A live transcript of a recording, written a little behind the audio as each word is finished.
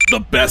The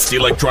best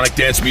electronic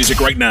dance music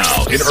right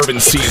now in Urban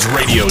C's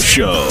radio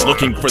show.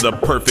 Looking for the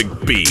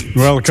perfect beat.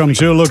 Welcome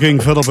to Looking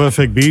for the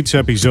Perfect Beats,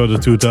 episode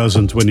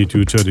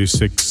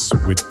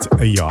 2022-36 with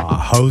your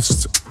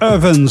host,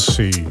 Urban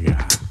C.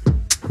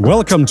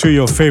 Welcome to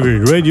your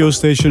favorite radio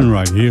station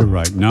right here,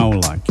 right now,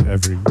 like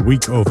every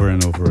week over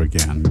and over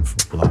again for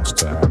the last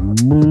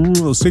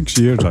 6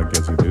 years, I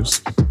guess it is.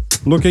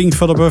 Looking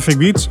for the perfect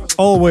beats,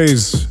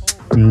 always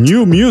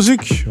new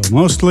music,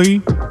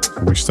 mostly.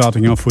 We're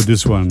starting off with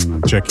this one,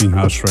 checking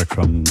house track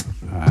from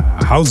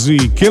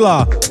Housey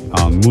Killer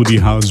on Moody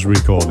House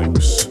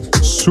Recordings,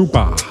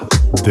 Super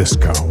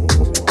Disco.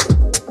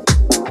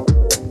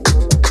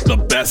 The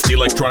best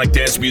electronic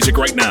dance music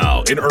right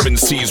now in Urban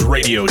C's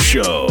radio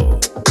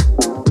show.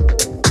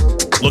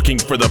 Looking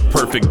for the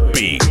perfect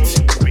beat.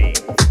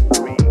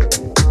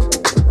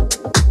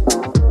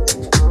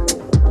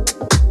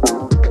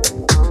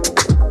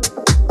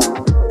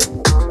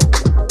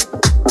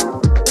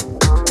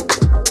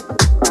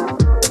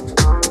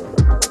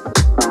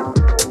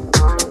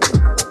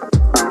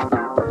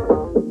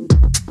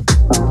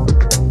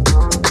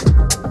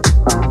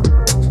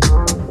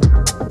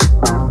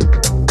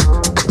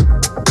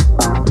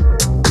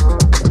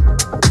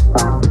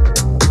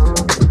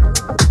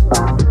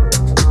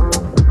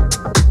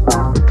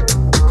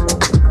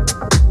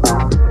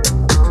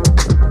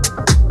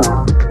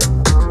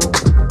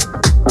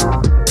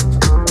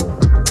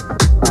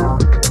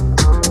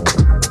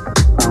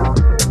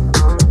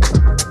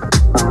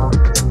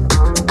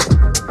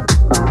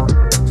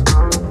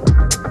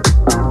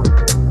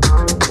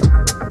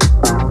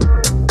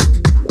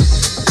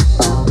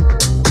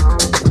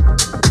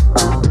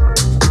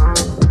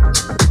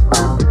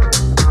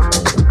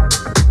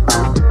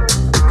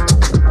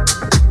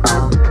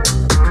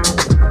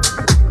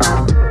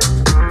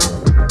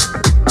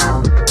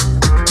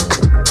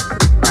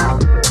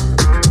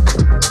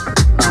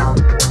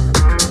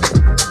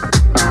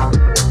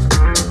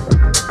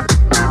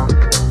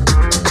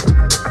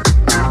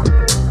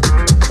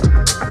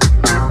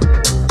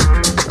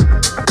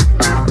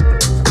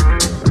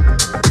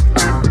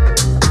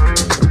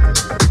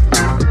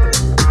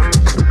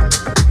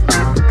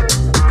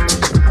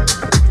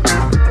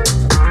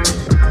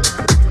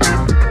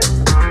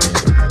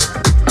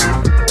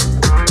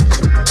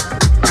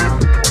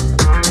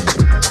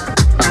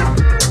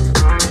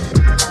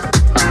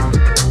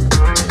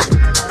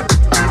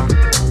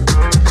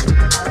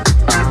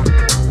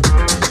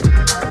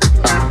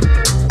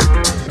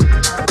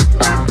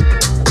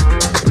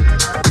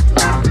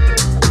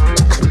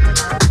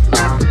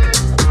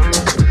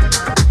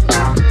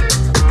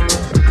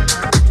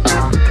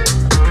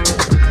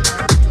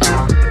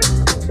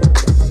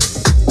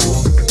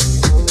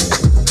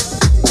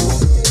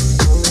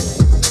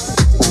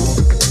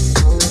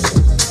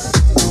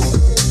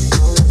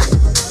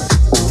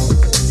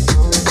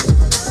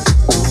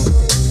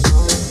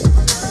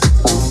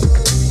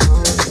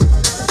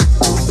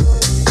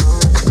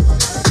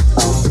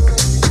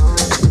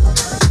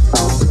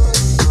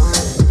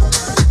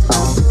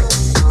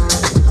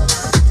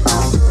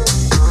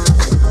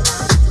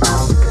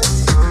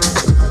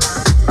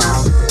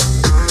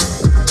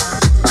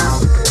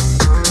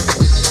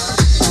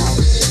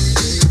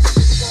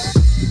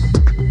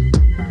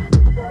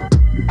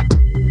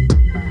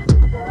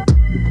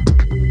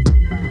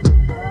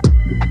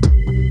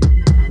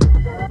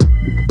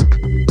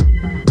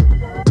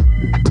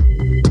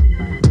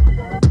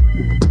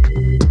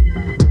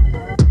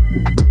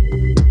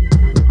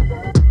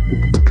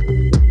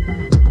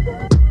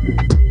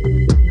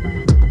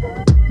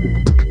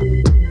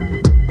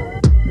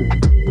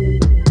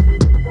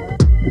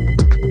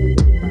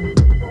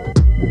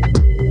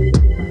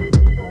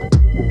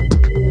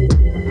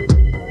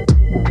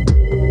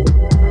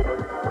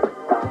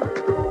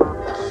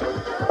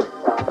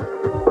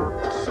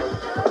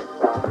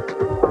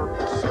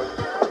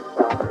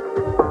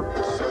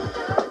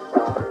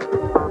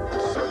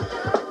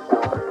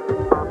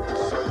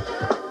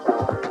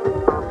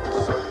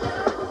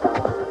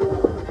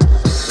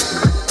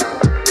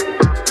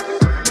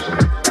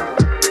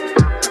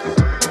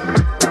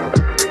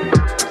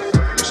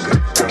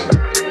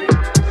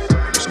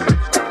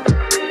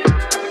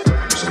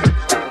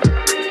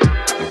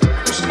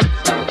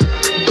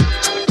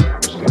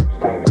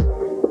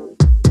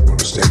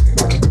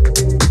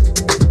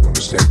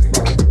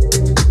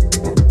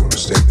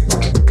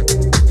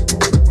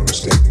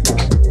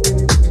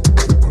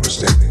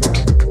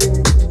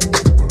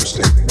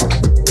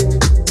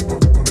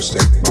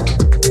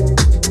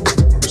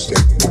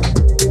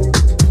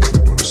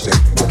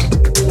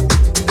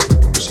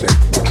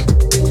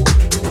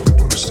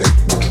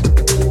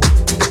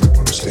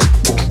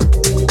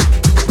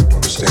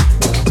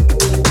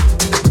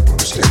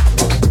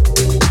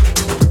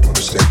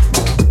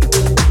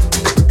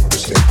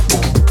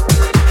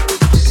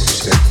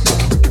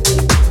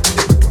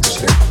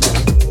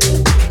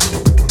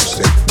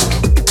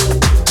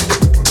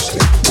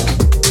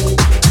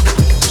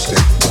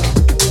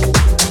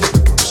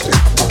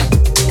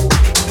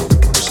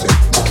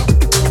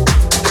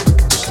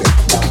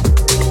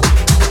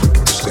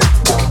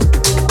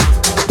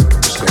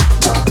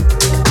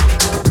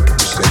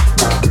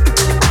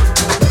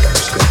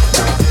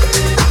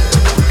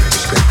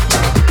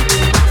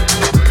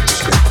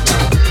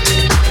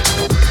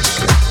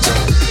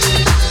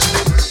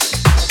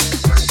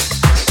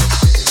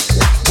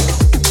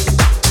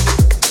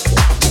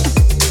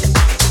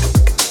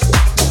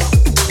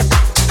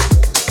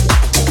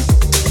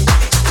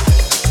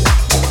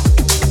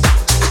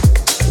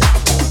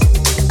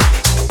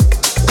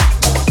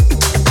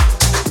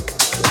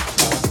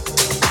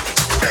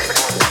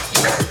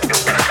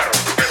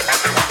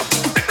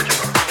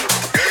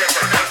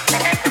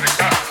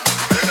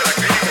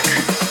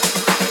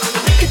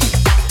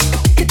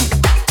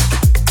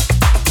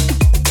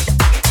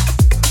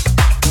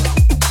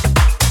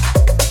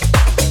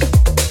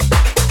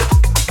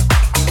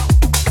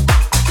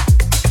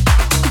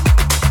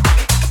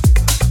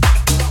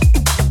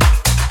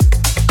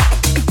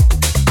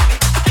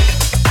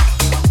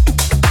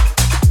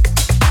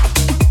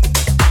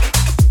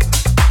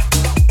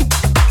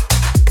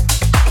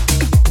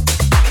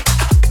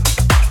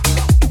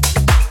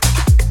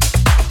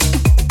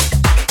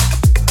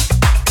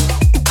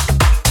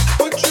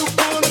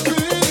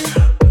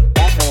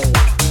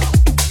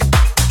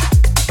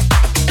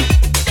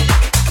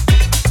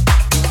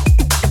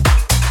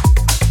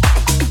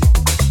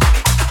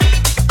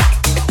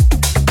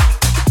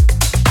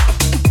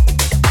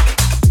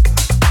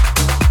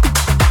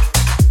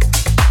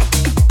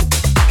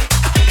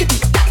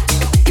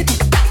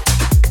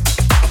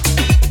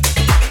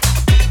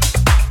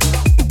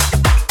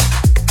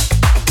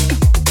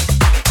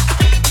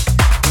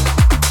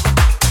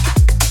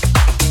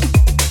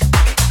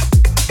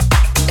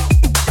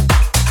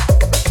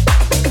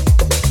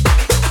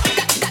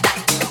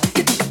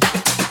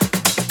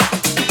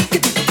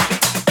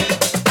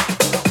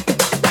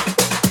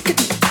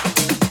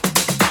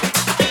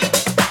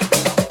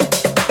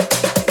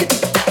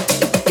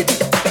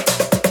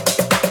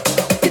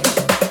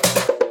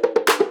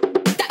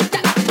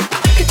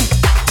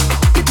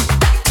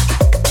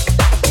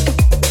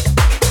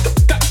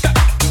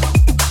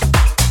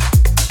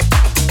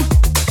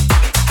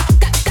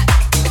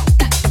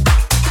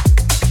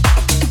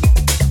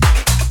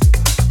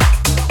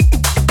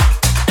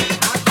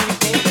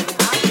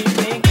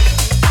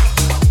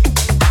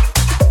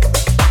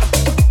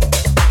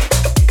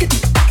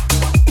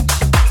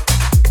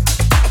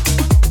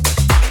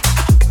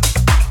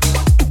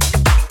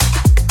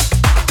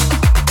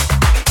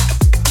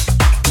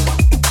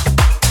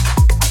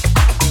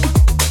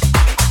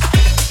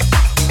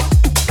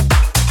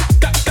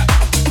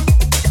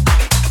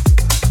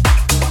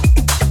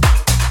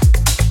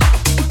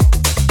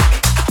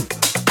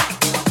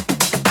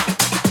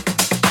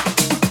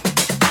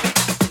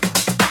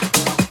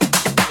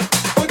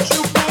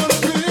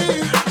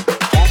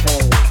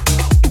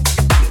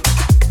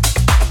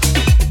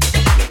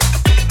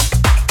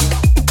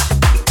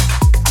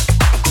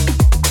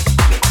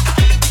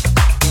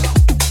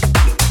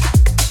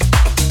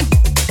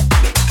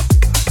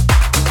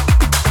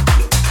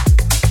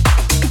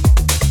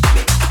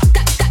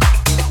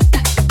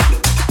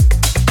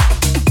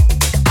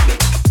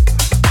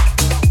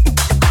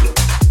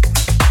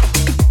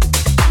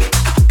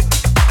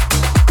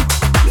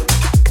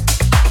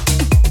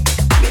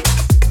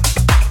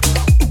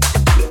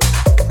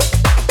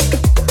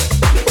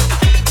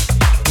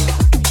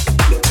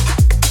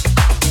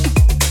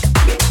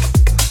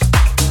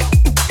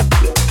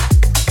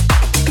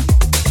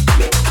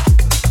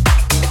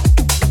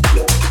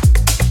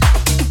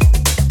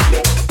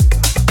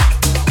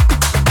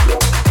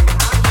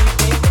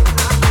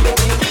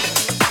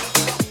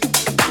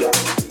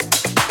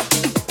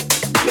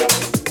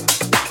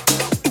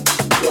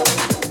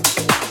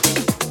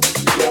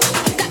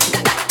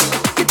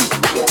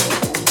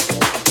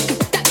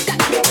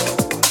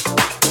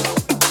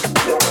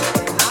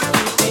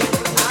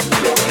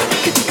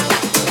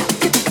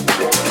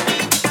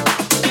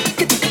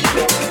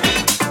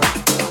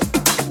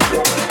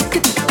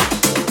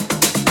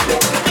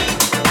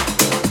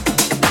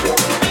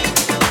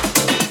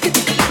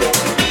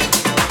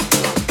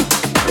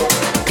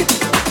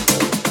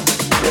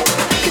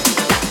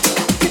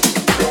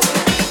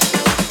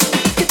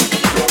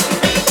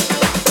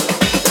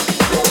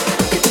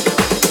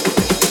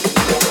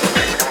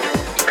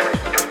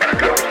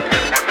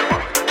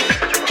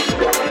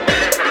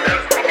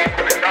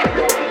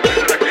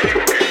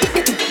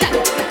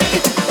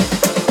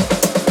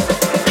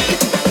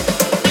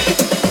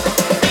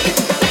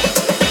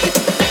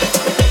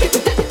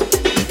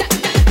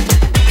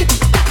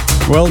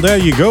 Well, there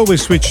you go. We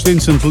switched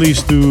instantly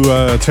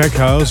to Tech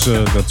House.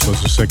 That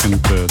was the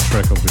second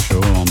track of the show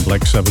on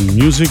Black 7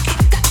 Music.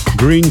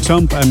 Green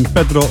Thumb and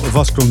Pedro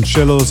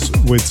Vasconcelos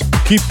with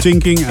Keep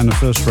Thinking. And the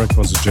first track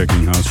was a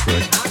Jacking House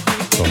track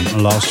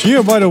from last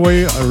year, by the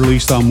way. I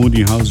released on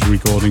Moody House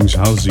Recordings,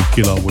 Housey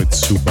Killer with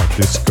Super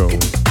Disco.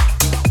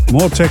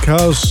 More Tech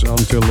House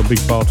until the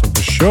big part of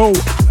the show.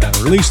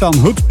 Released on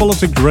Hood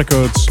Politic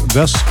Records,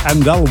 Das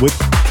Andal with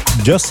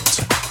Just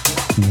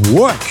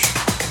Work.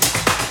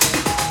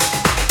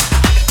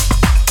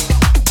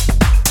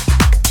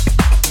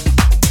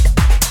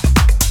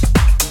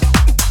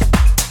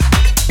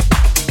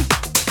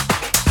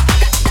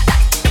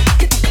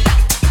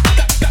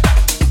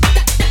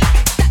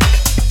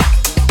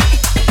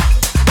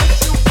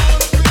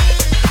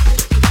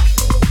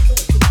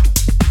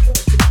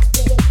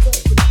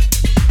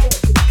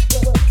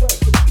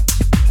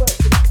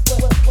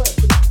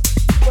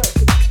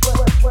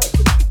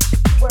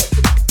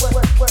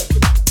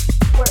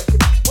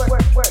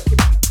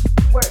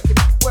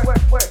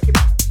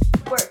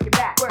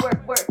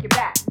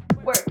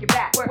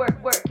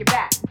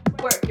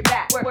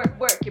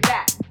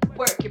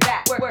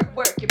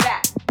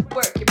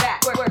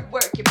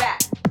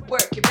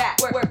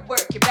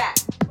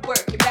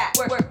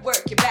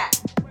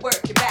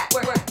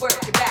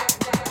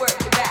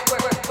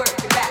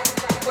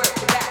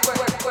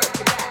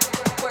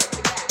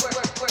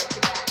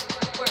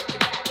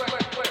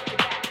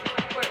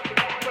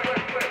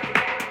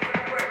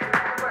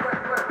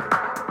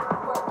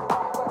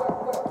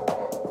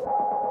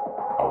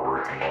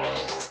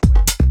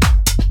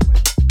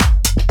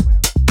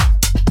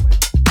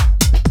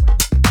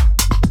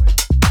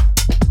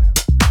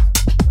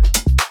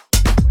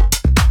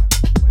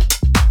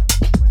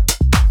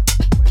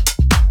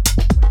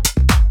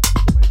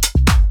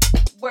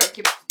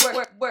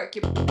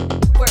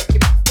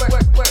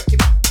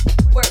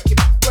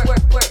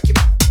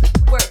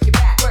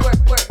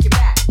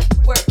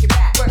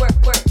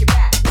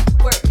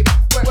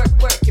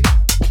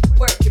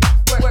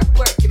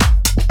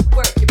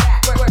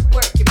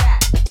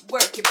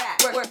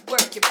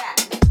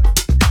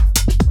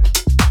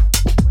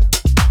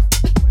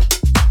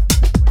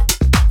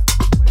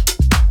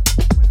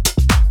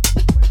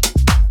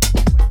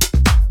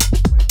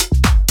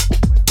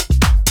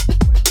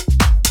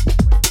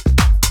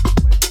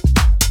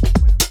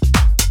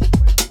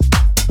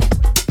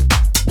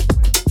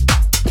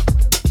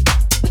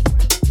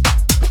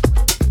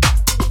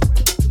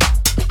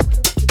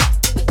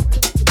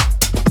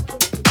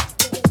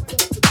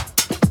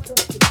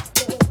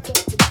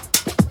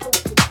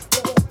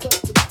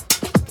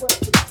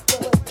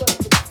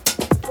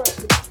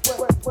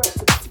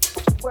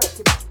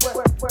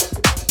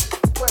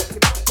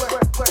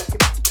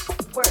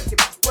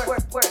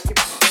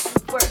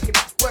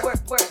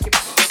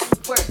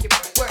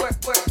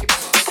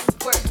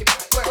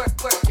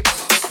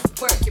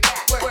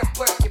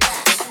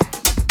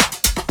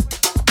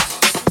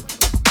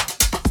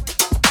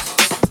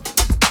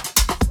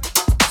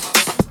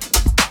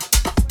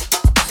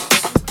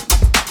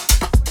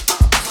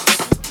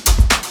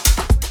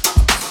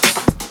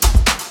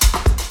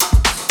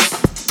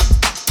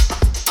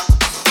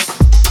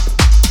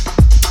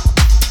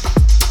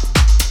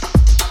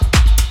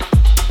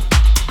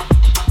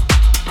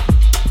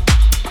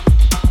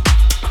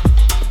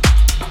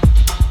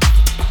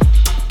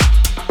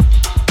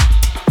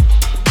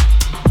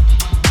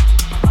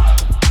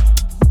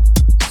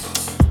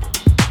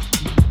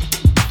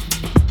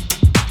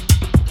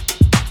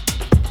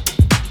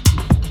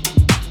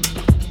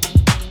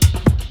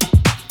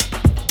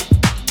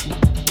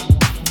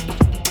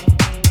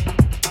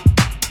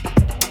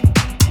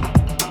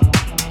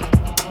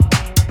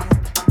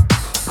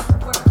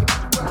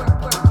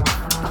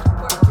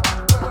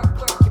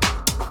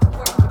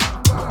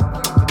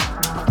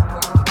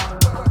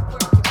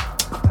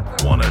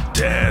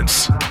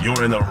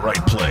 You're in the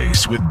right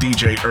place with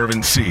DJ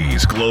Irvin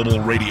C's Global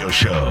Radio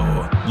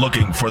Show.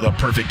 Looking for the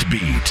perfect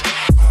beat.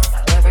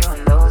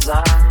 Everyone knows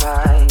I'm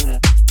right.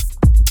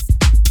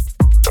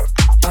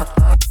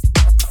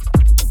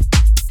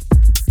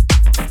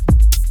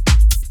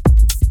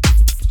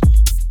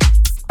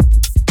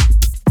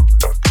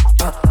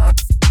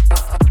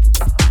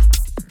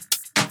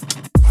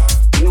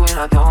 You and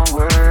I don't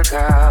work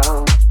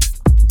out.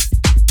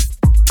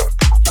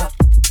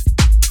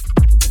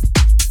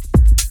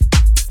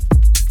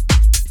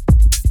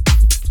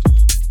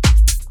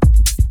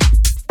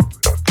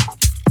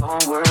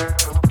 Don't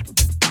work.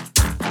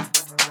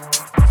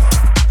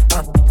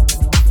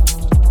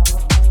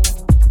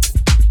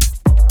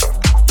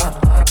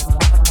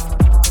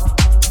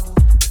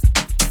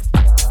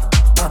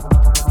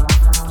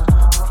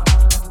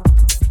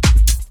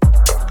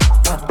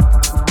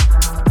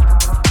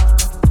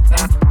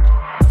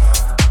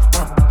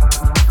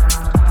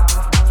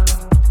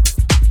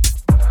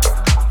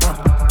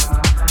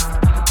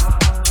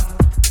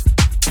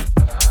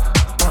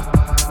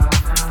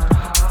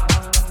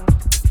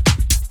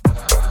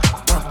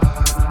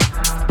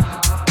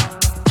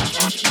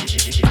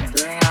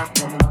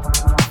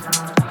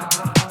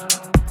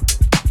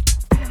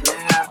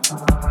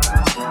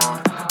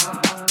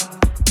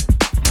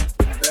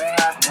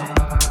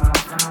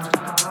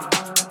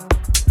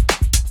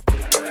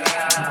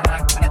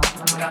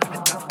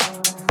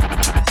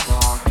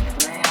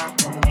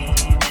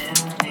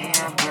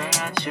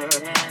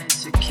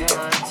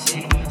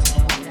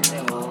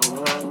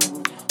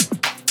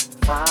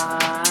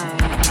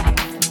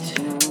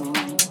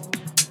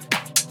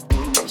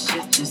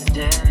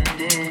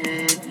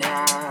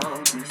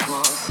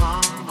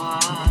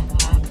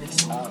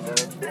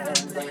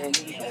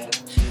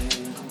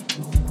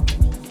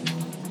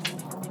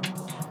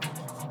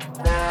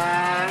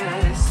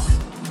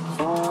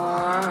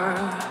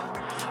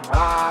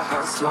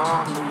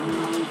 don't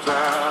move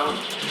out.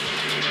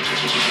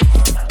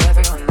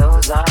 Everyone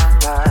knows I'm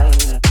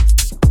right.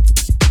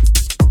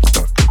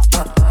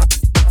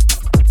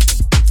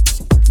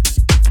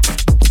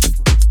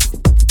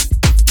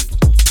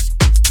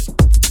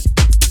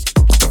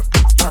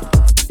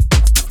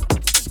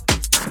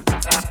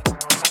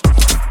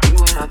 You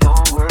and I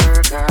don't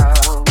work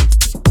out.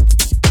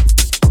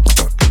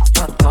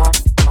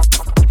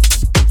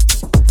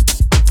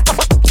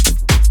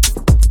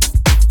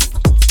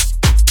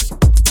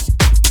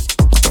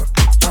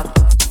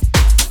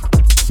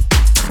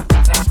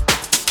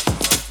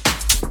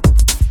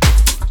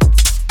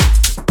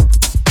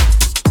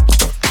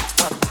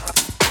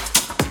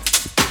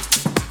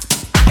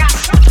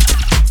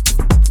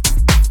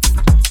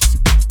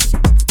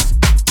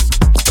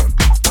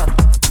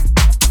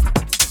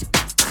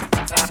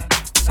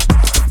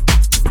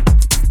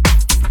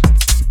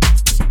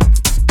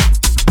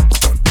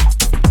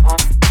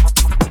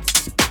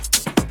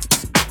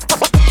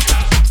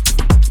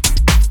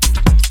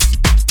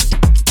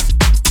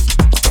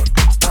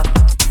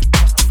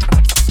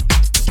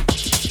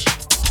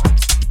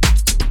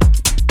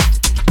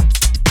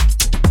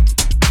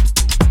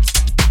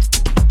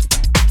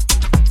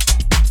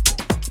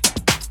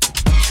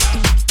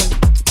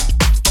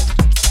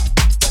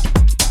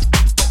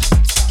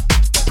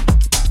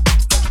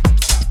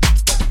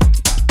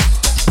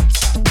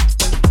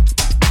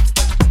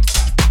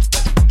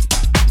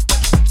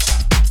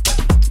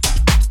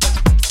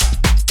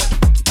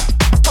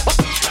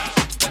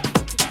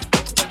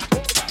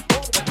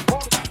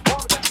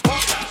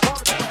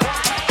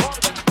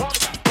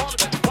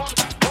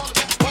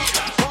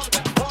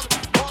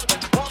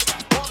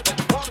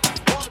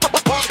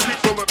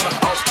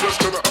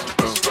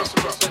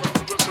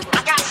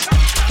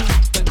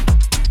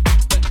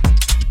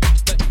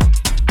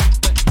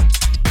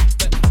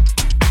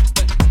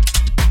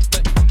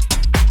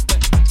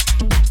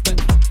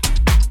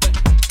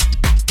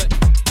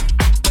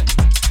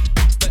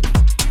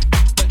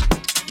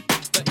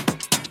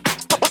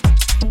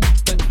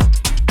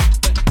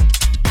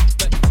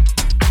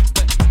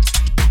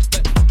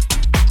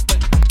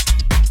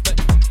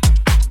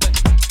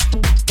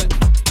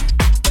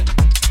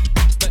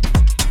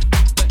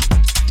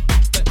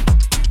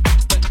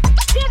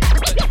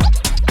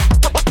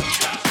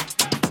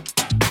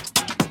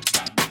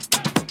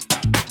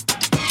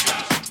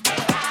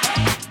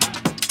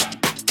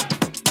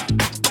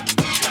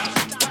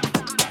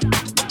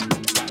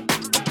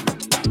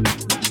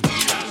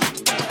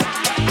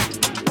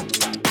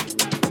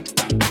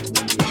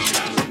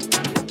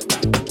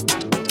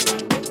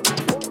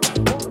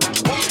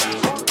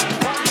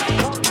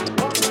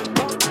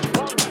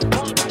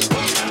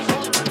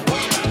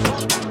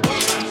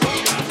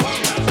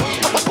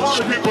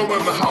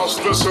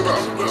 Listen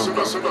up, listen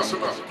up,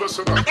 listen up,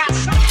 listen up. I got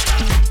something.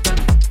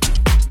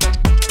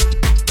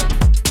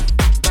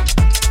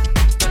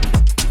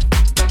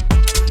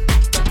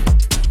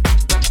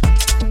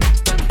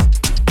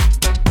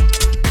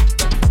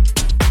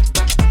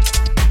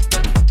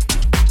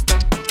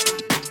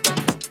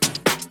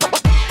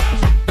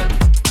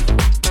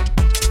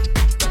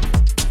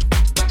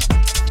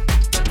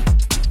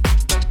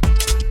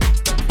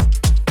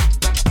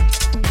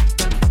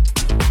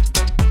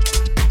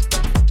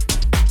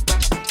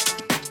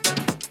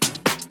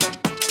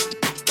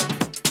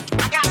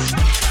 I got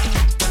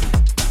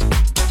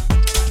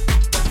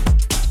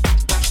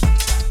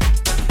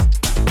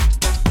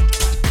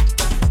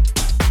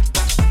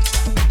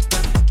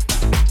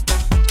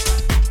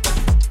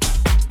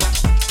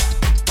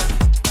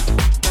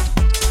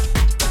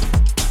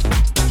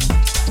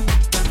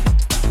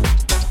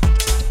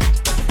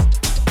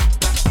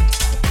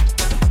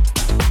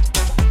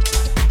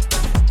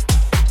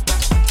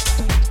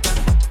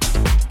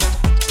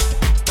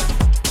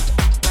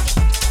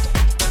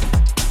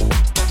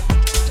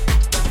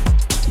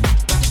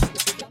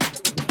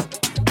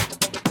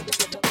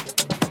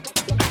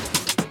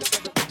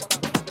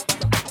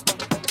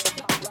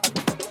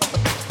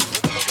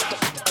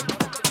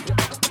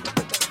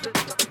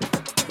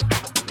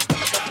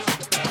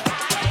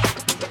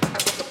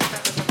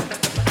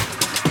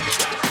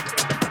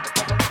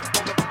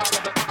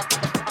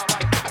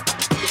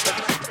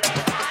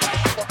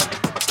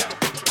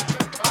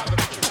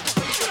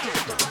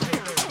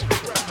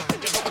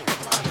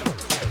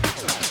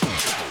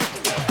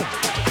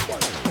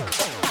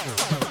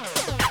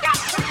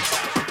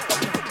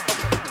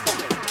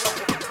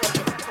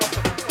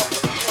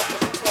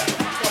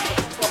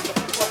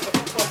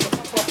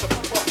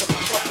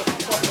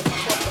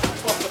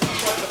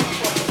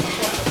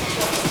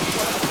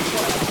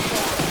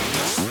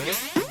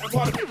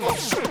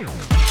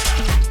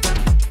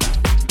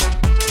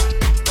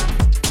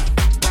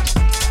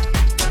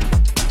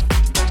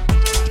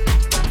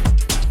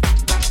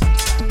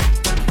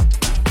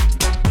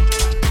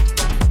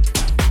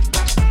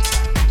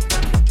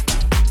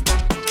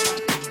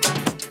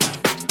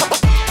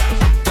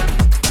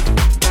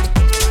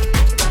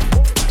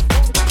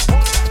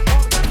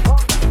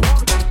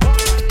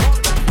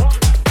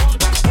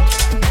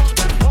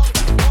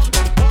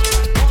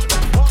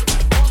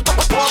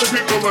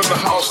people in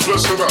the house,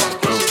 listen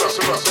up.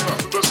 Listen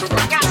up. Listen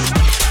up.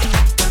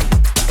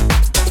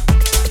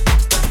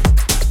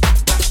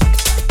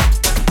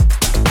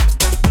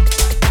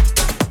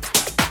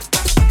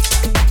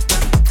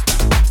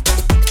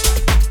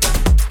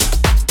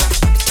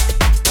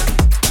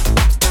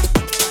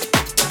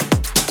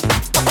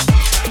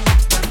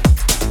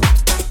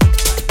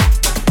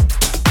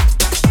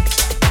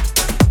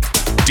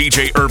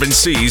 DJ Urban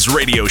C's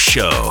radio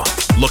show.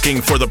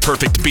 Looking for the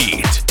perfect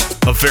beat.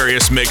 A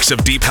various mix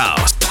of deep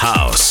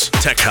house,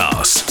 tech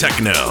house,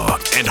 techno,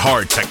 and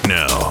hard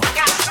techno.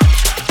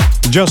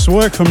 Just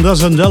Work from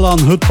Dazandella on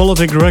Hood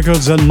Politic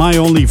Records and My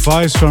Only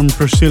Vice from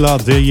Priscilla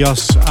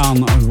Diaz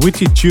on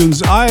Witty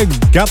Tunes. I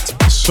Got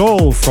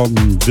Soul from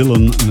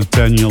Dylan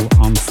Nathaniel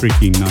on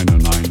Freaking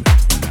 909.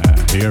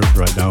 Here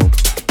right now.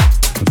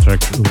 The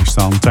track released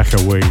on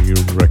Techaway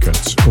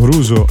Records.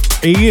 Ruzo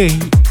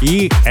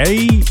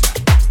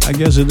I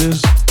guess it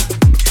is.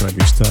 The track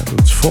is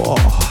titled For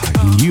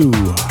You.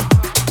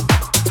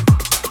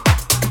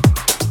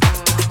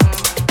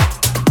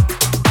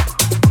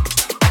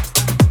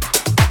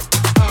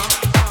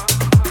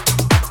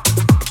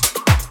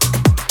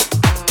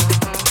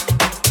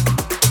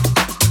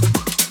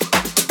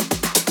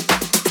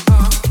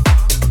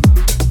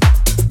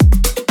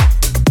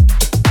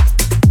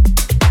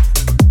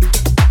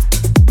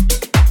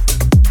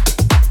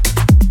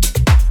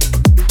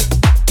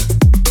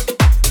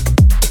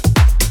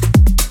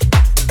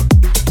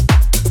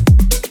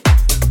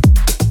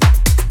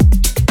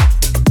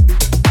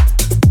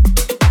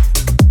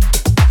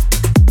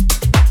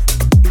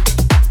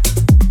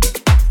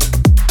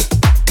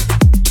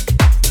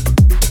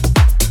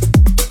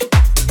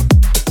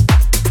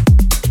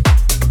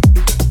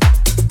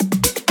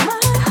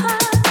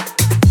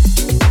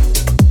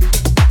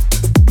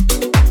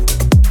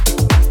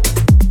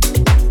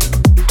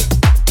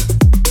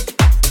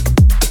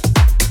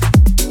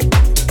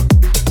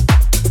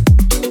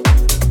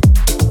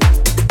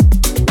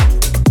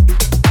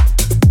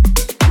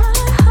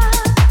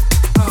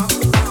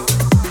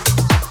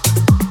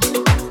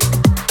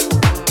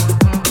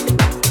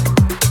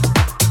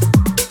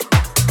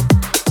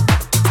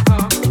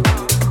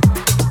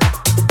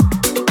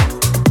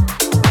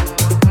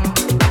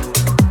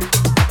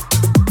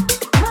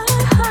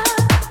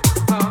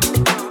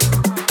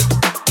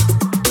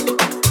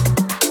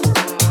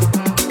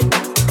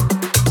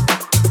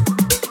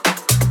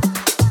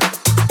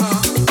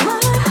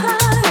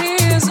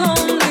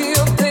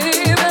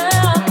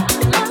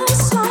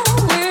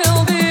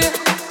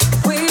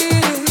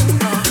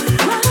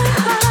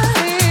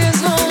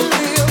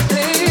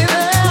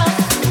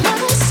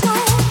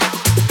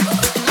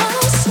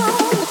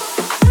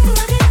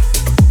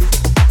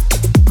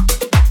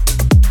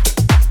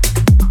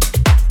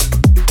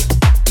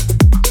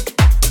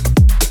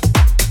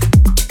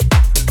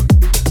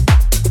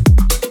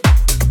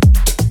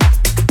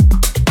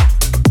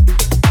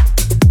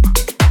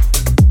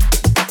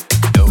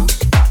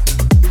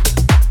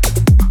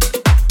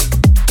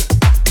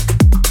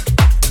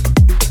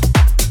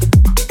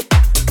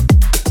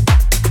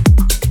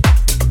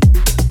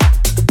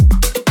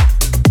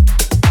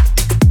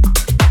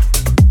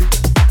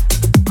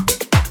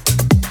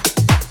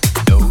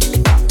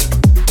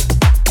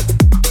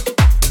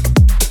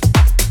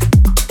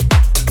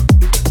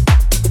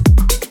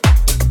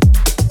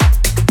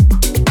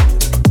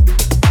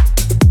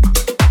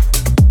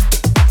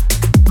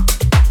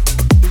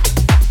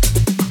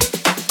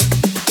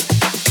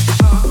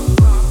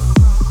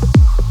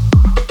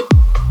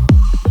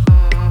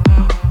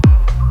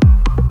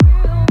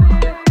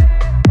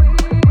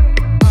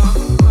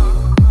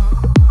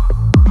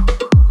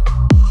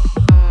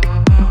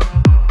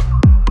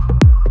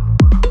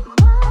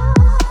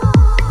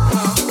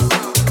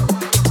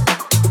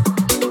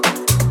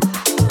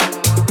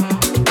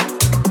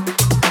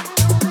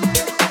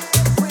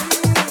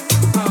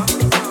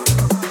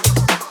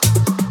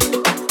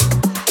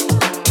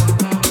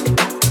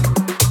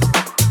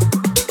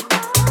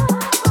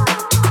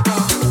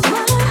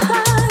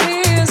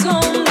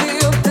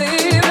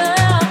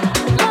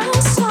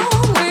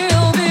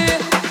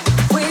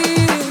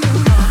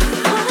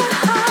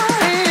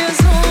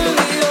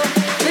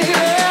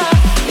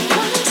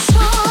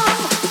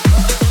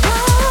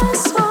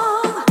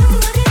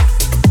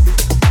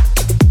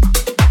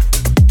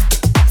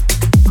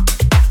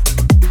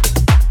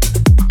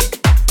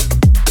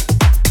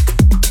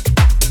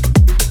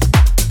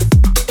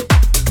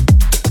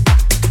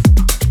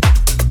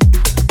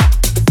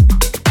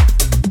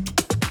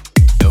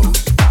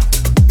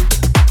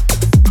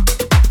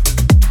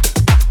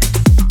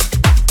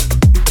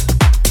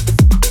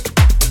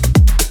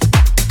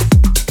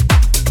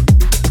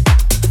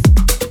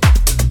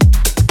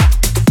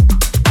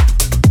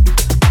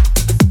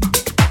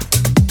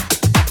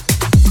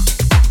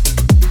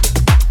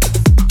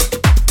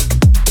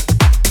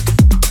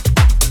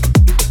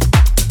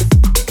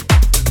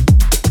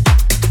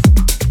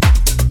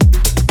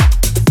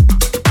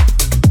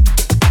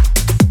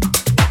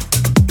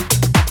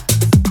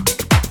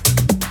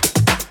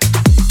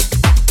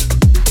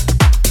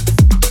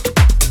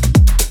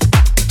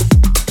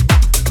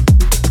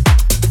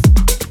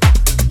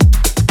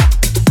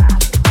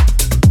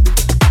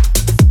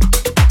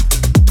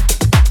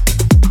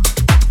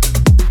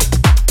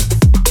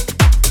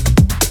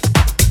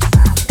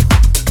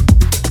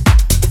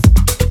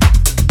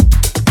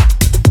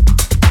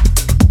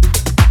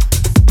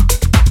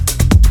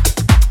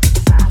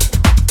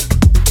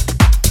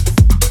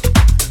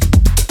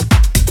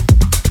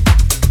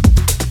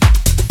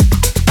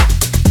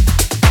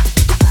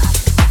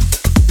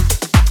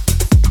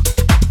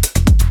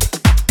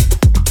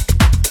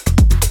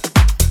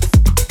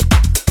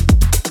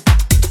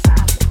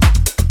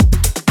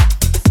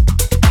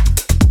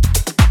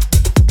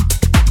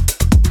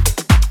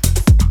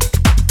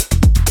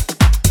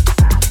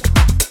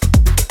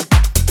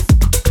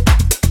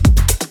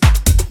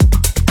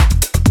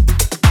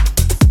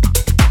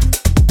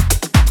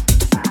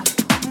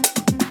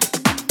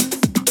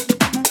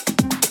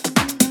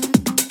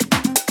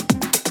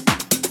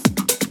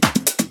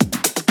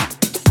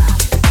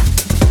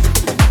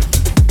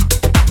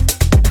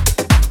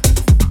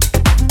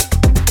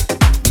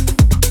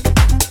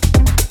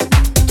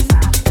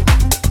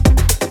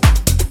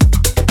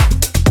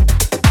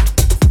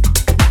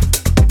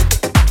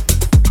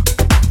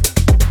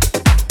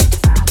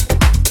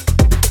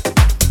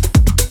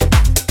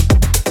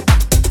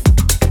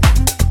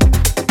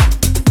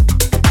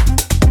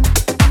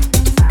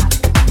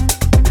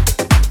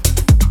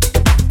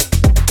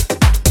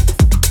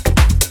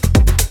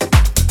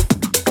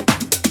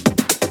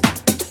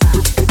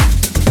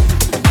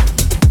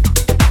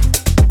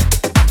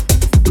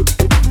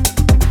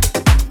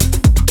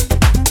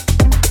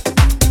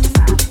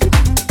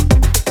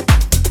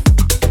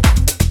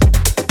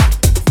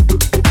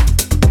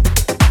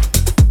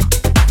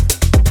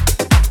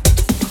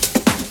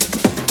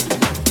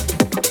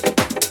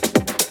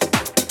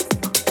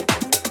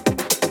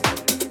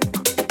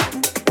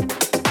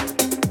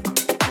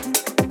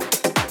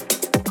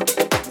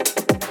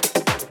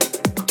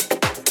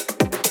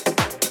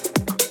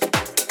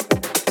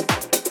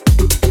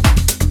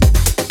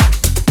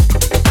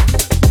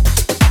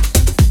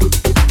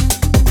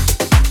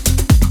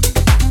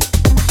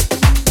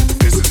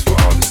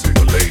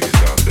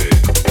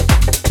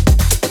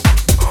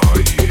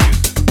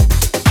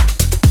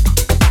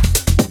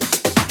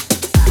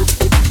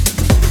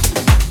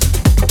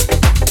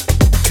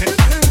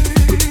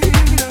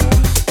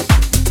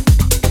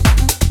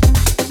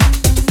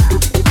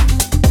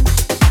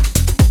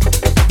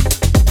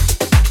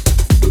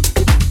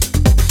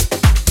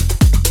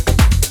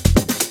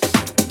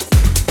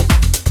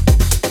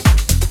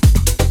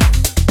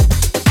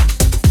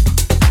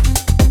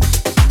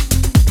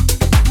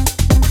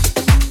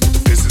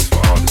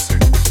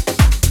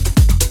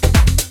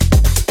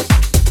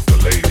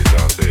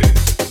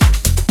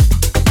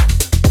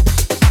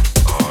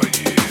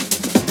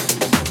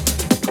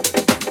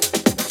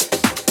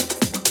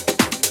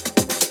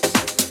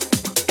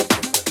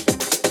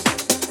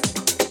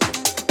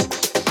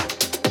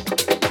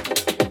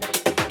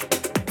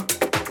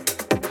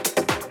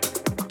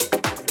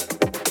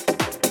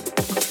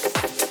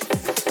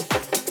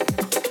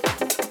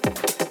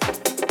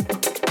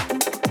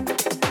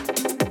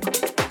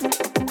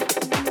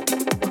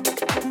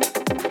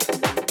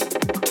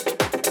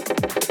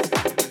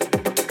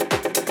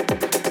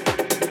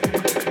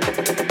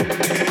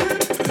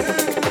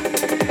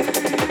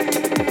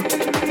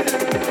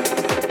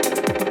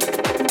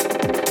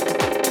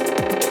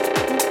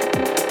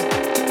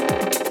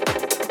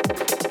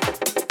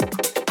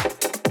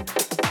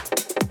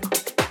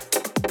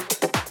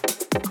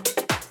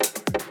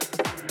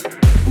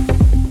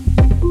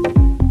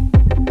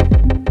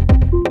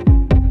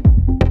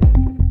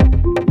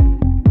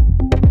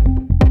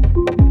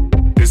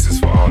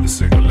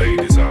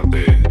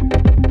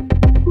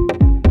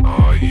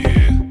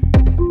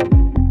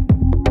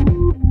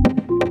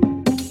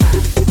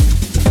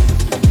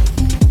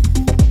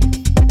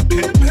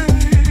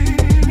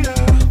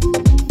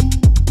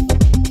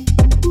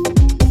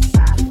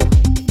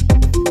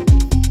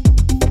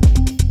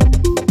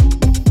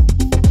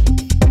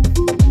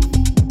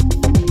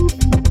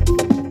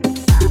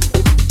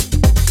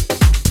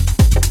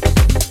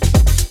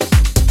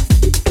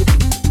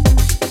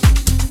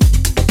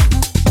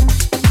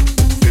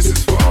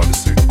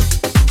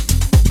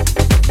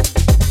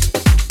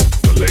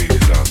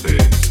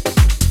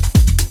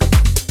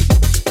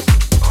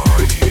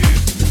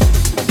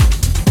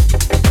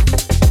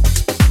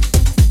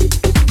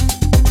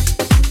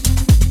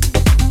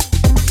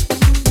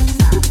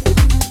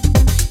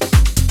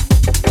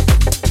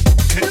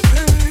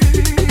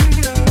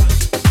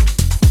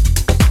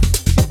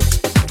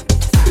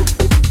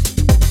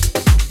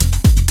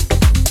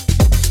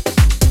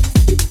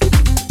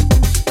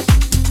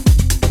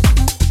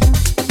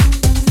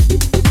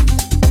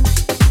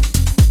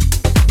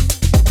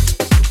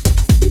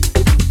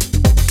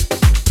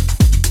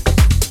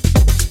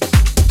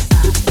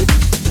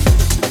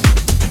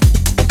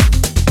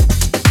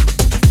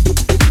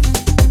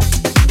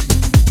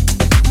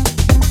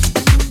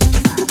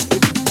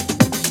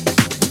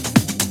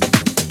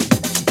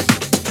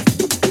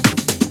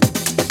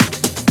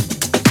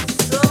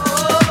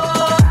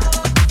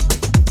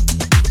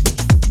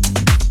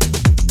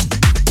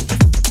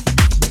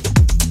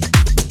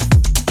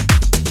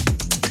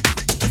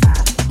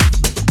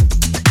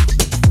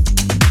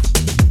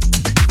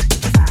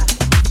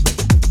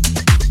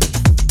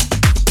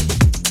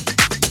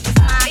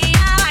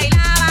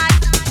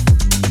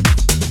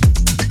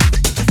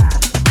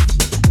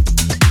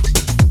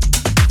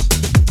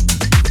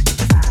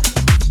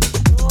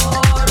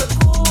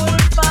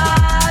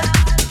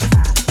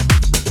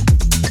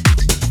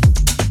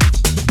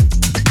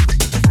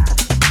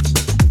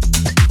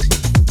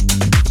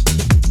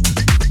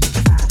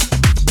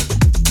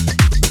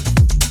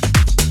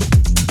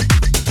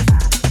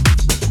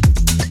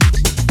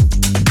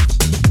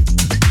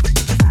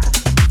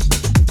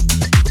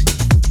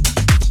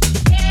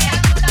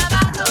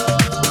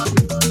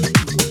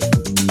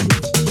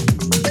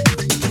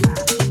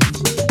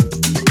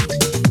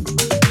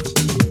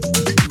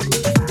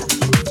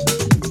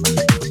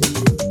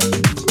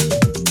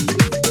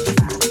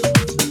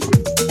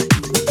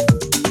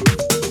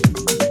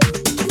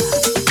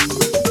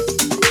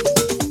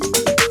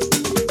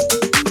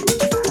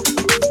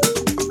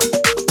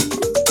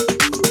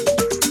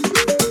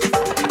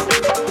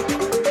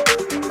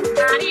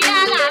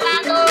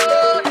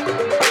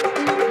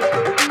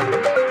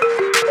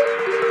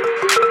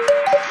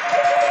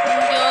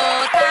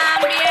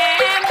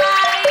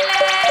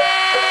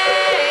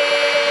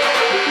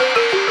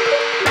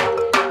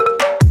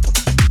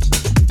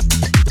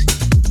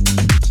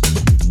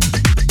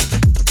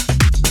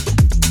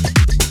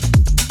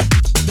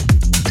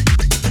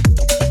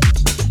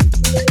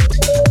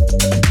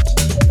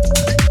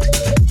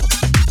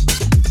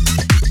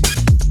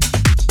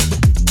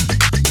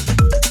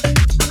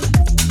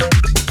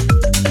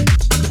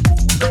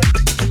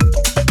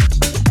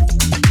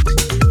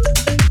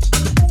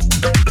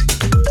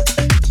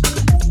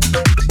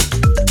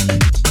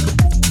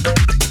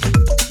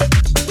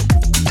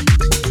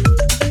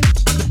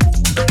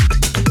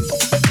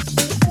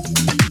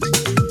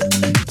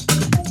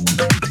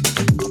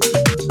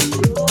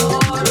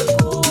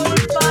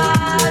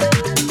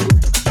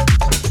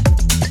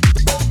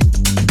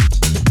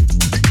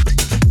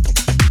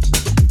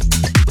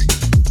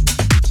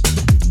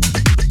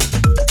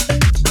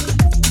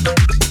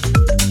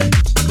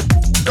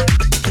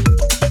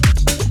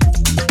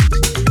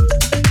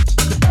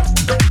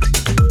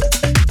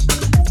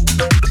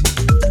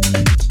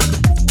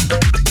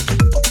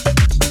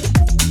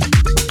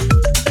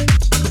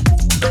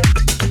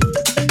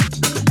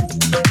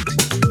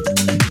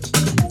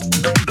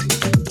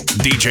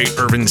 DJ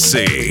Irvin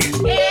C.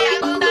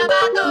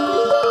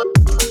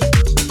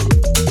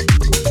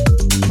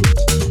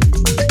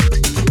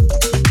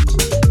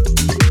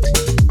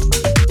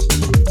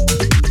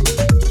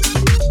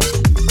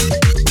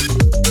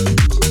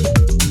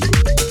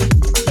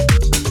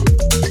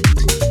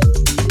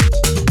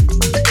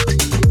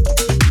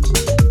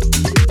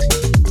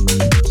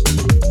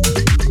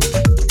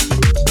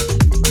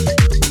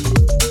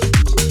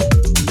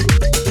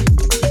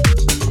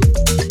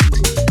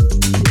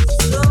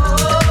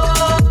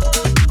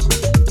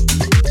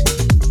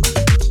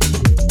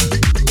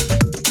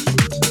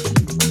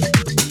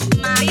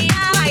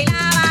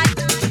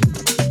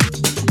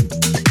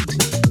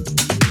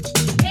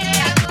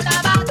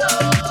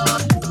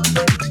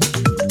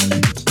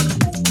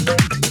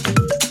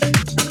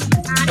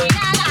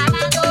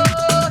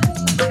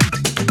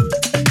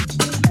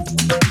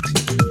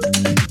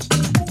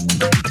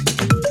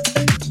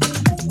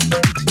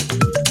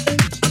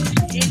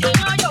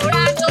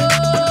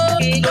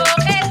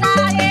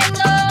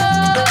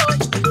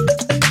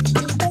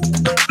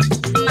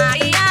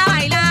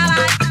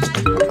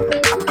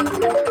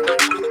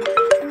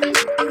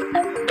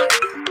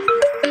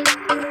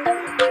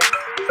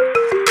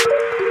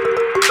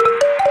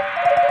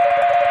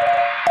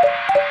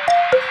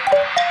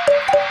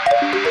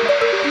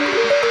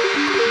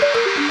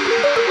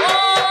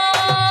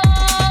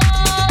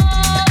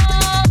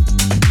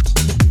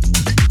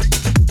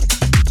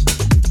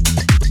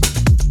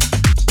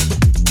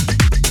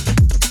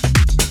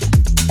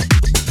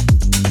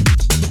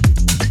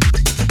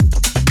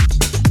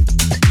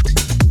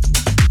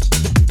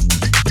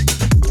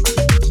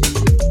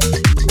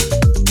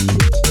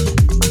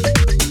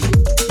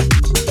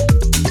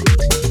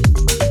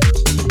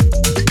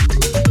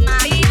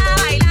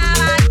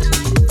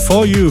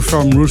 For you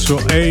from Russo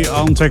A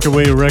on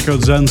Takeaway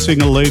Records and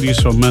Single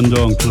Ladies from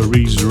Mendo on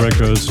Clarice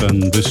Records,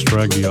 and this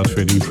track, the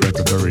outfitting track,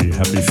 a very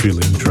happy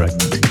feeling track.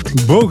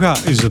 Boga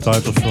is the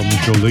title from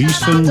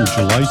Jolison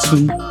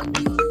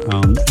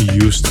and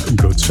Used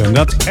Goods. And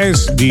that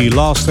is the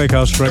last Tech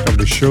House track of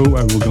the show,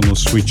 and we're gonna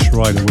switch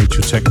right away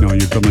to techno.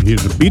 You're gonna hear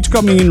the beat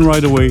coming in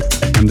right away,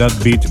 and that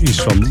beat is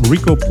from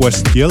Rico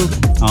Puestiel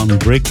on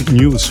Break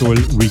New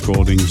Soil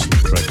Recordings.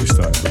 The track is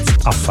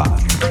titled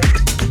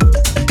Afar.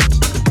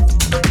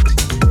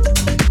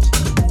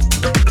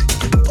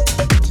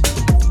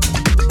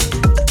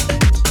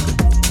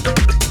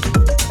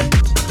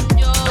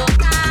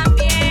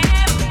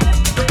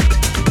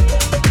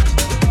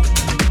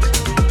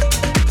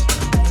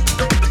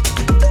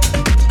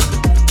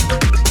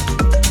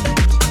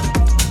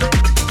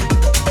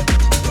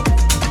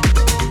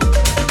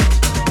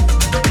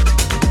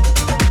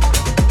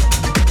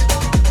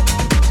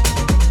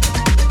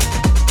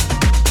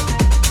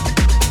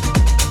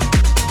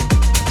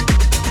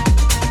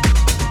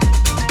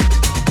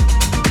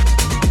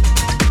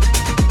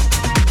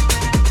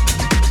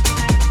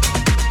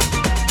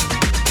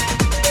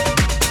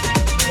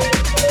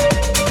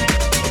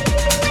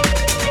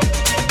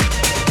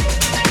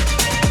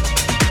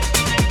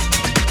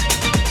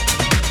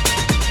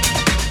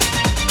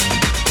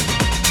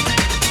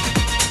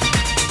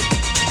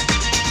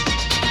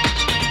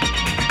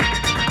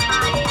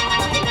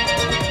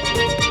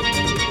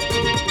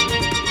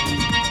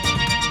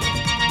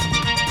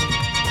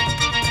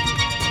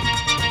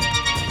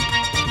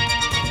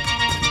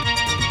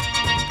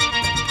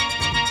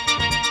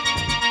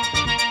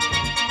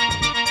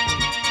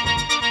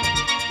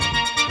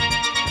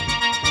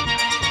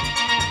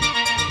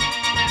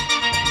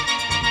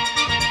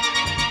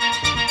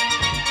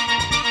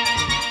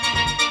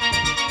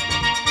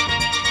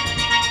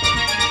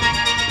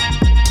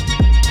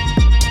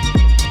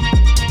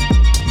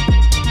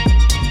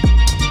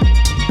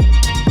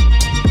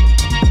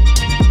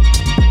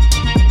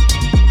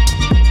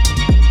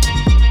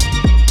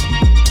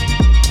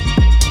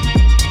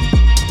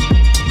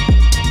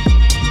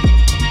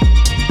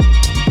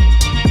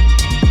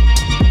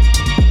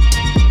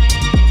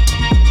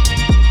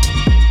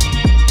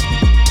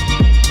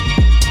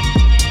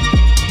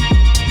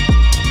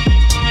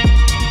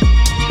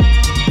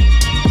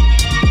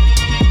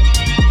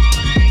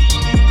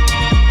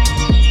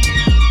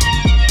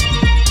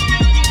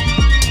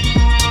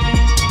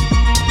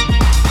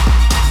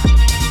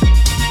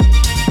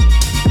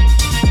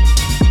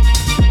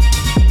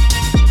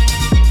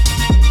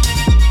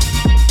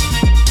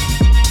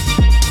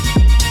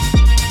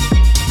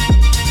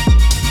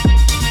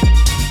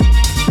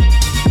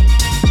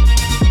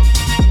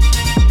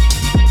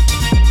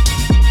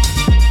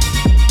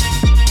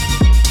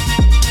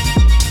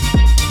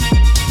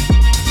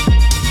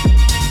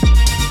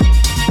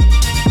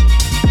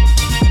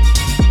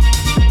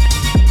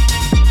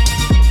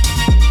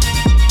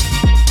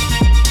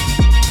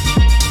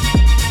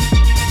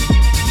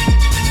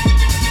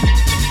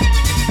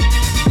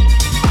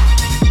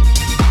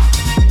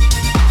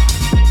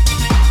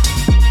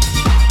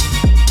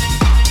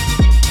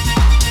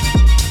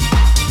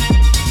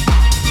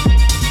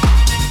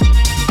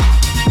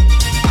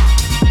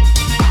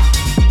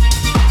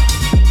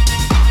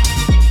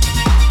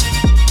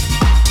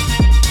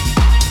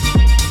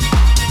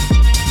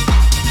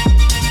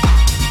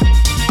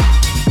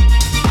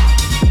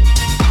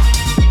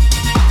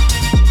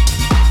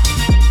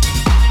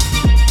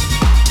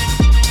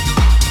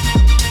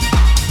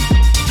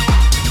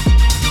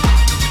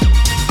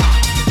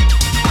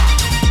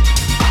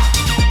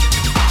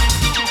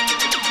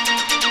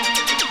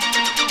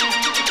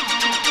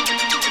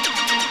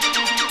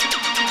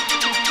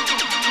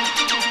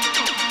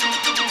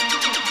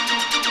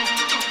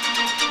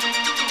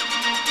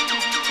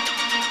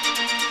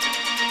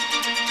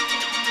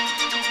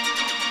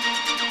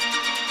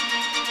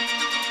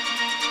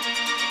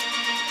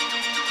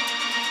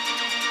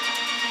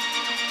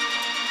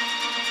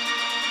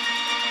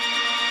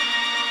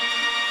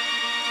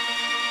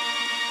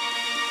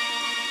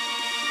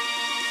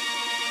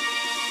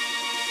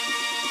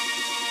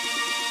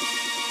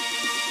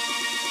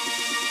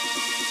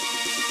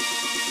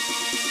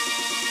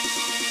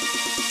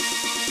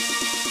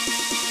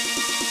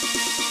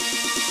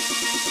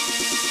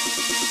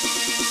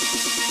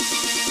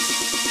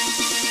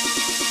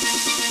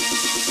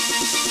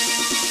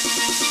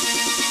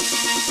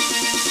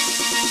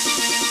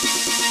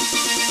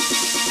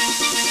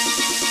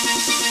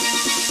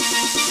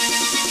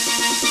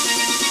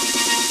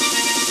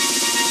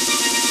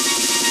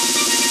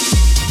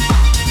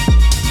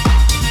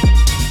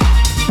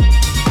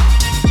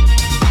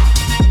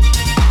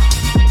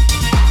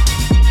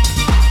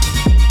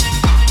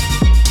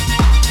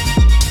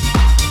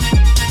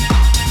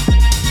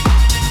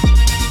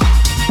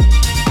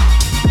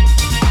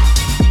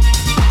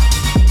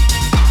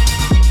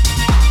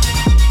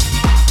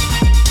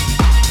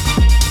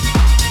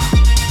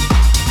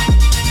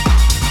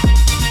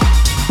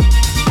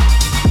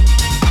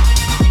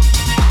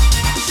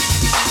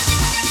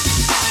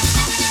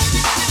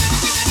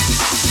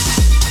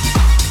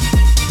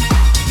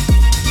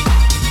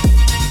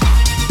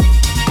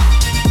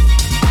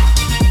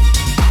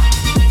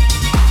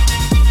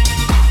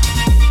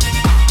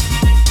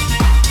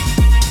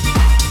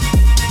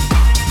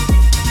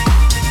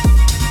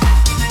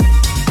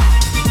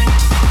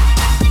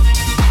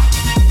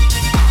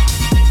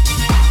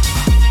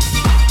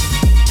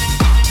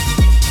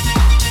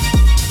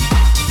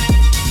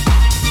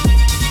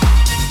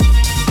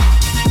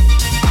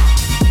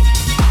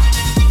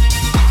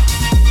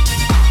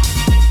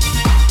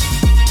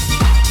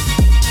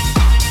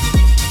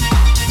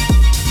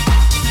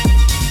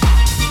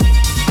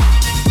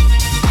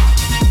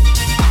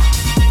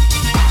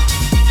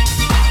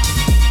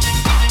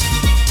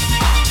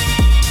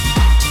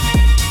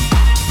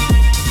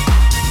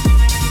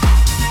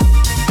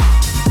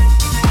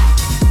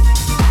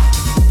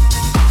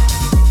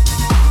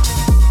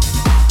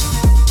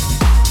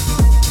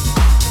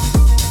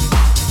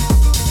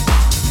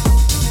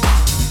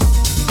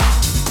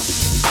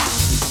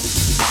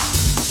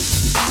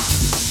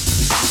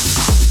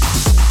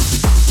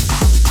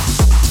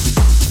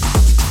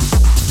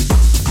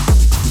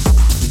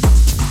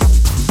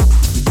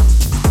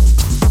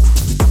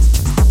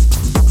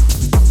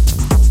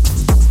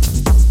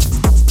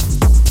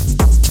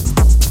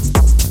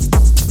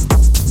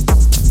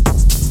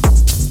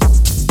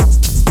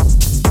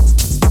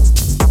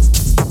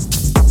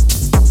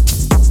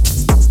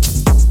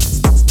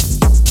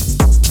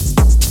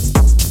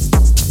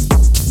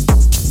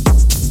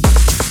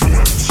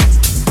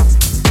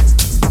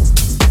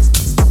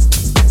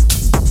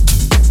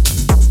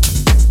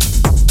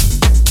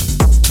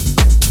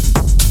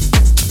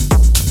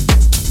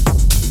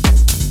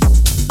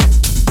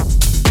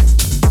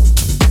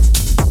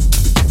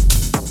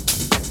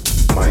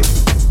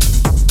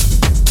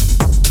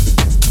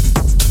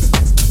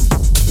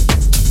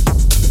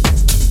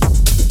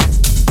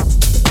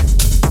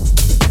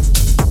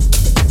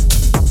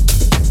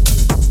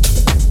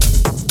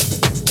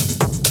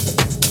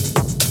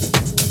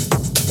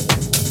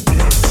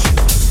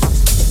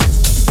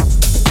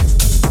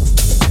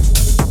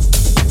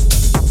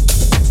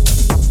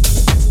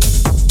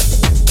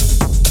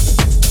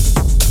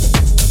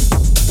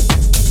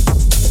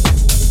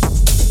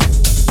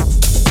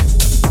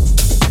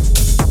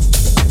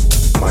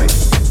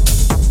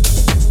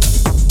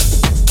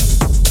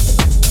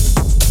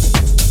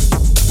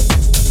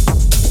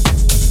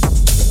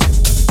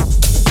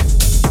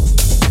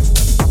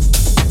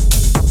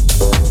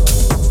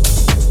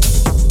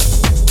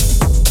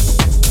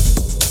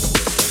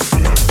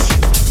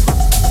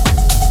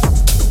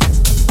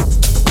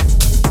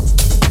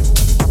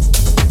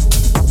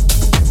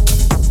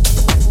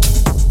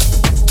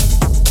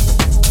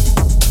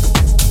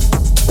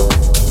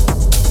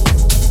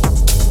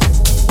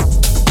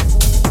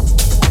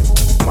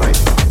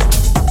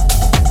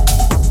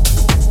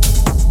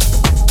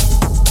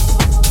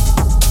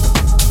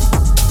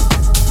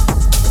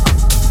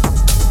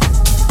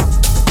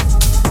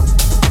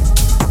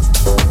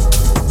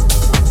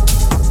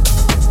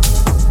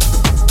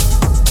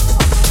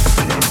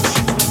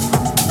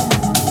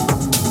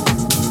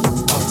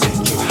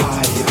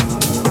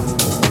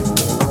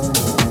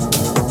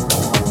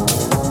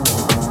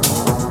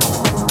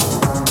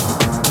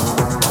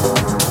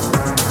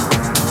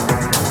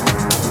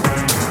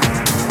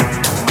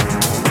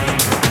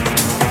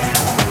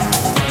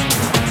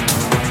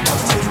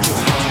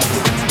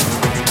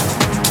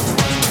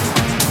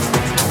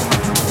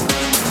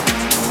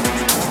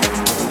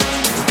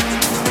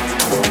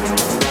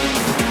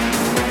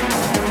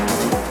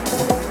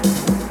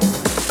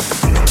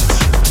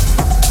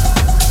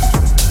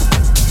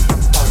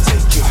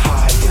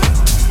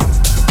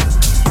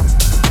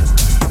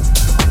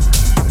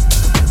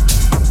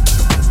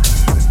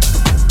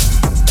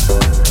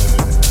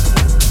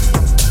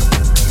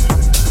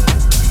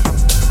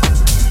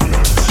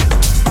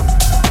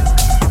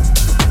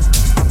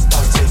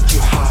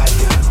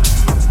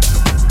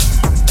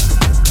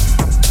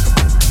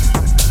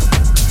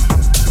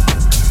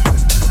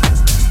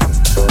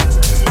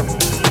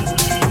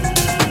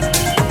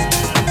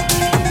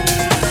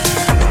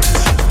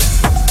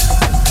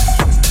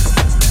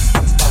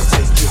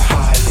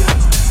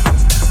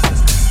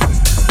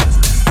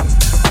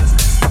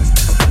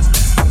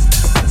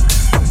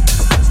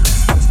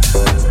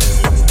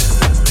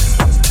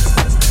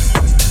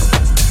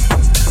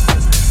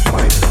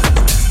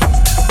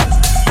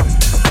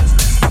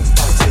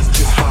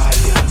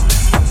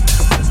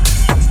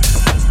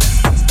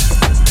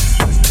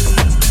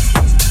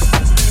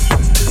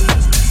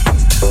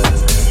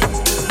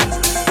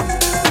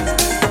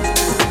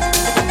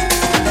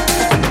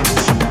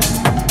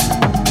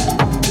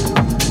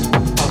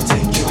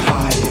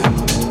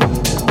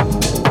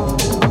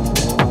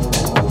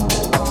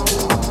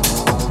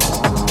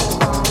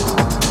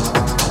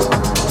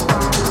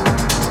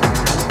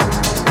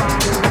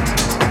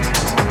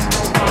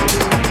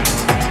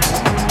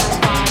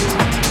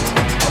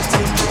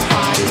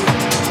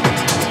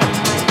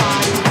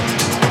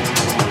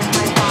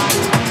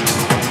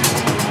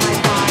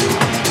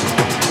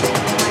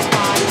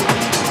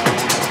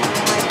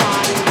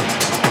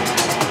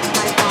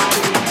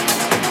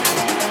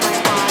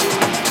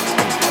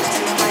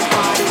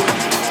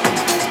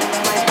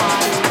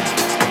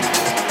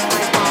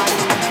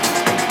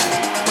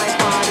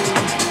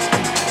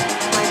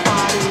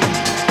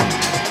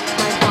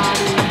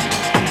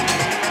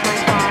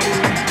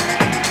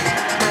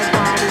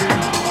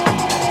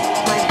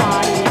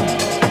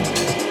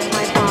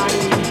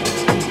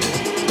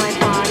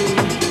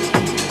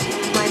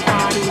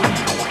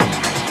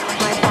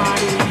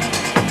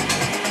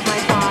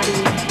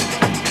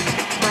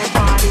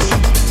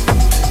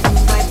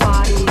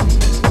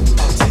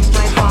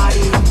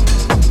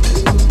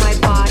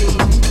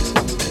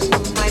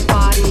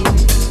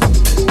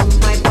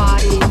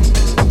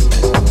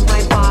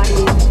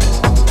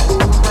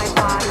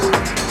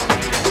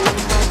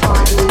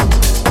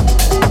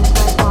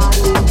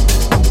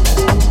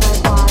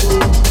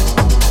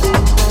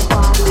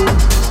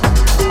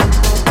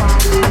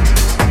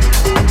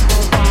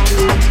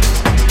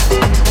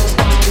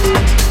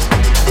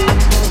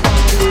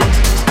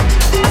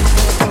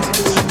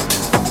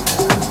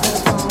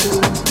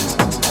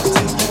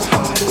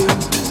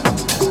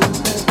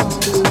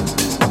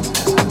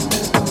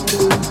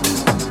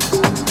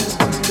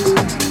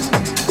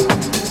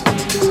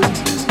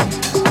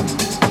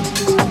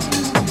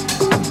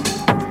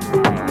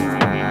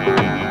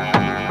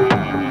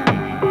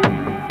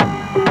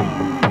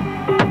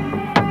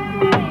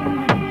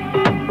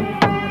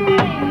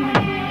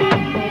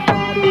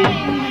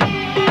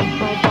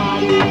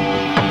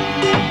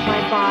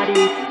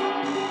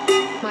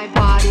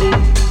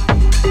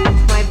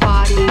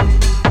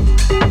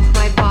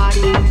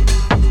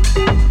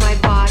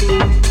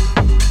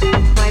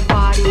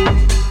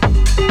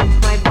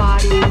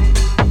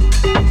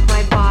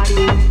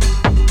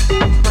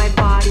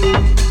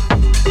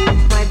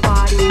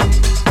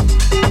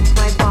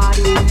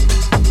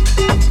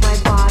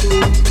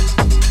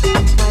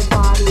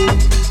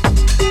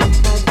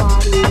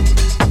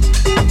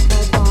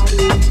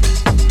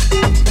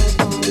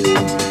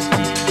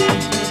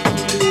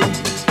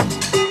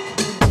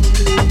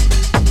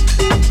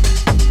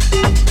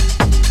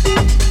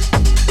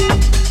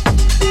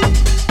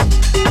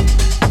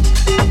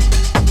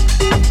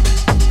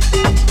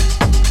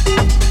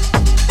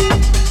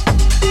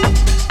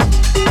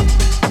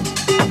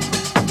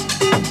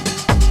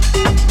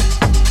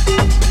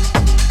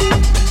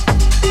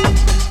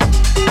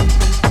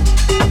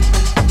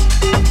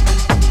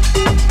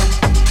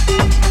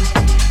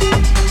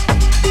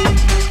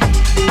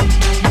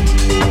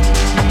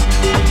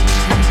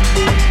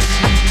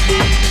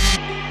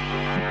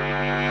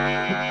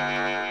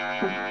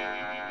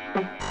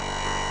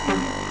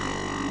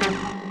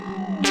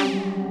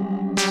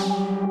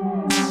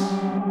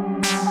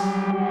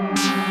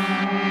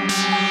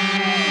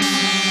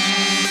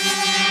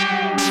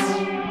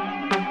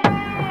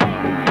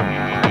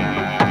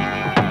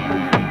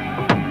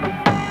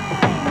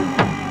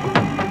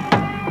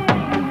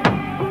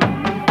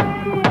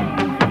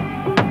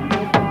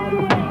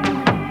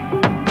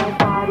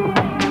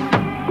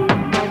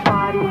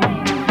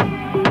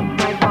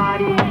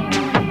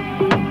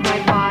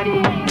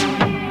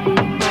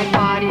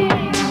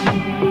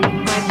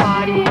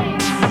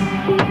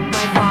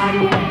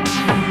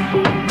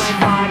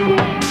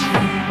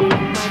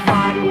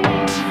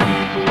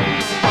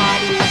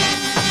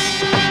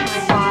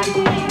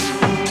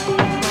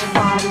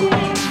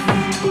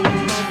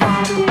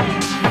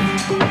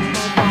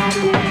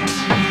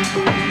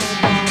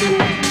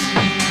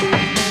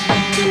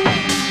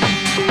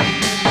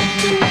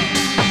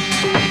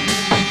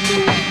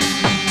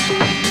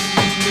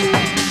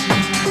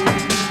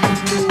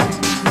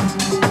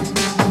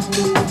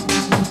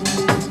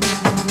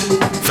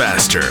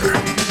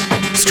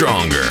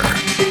 stronger,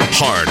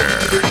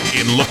 harder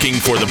in looking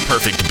for the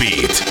perfect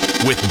beat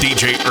with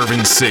DJ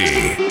Irvin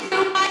C.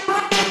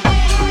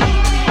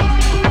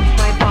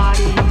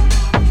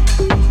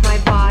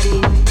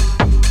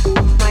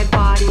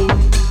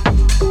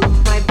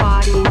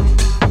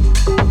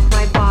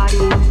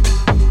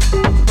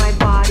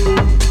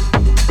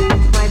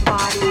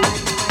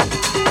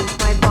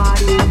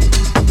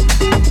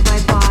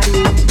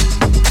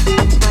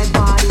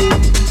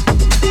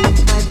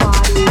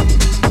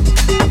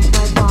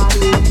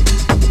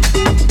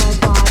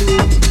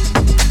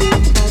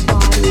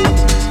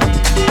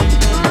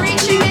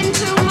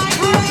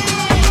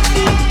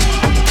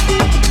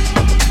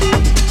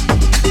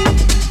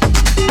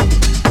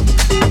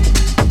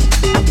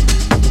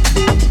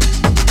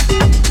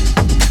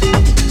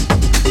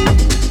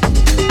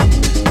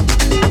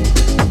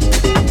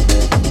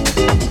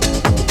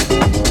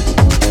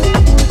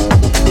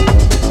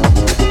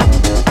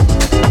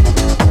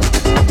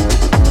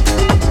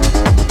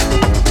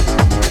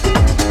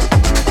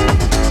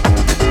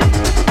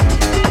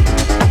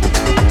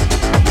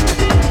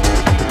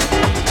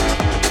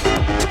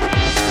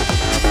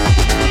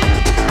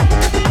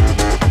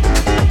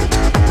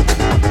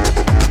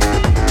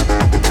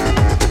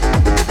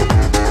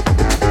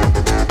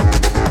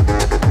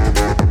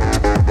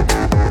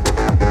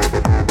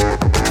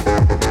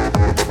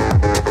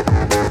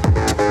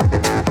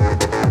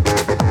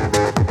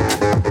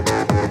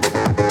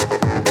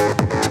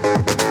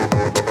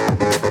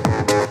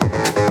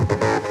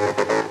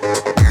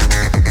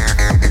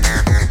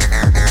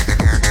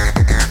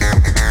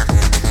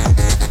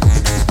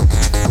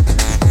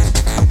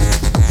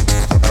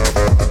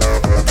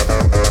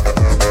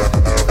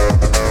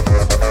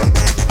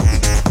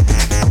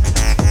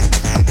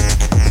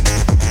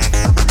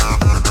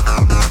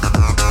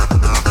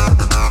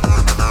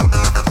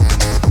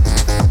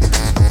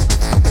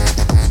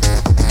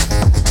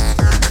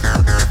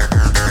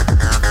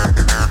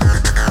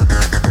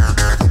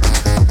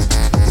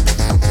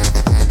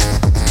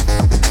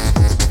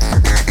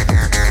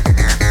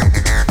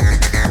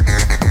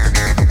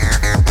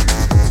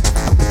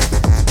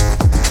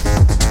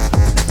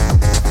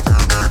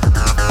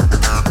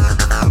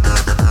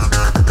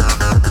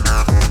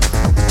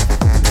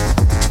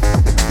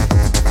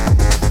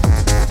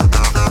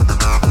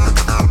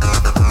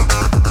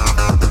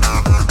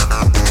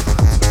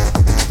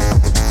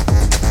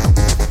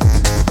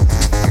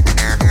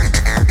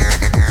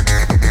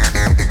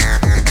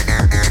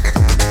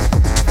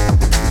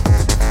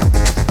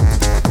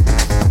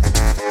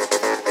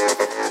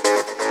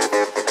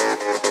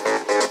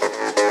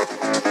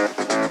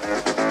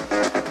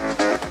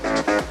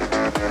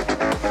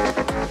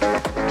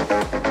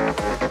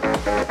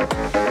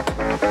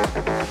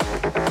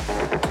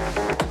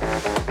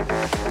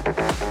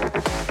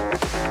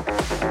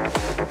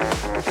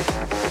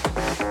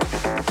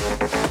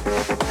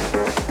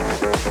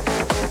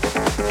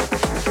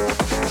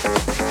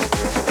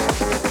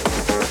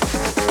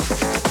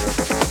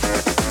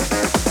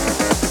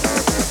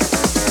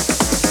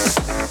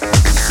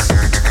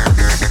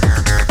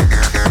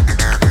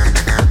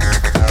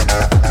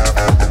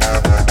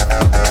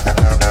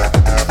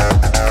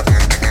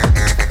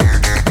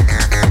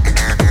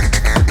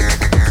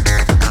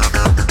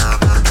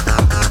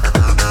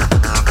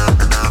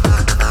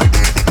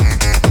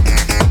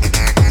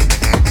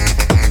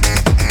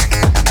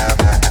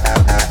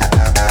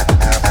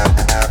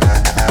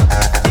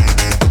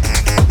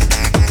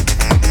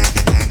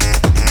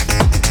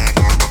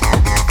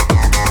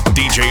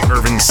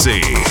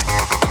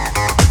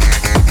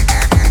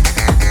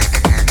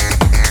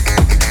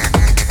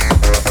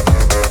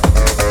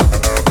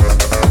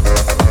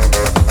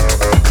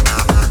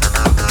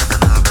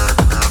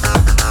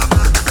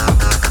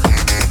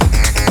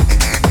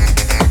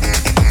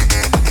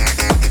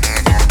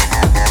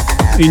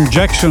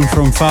 Injection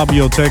from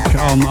Fabio Tech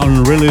on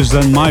unreleased,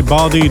 and My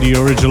Body, the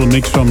original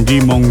mix from D.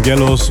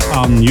 Mongelos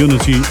on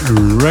Unity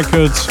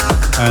Records,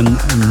 and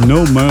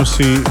No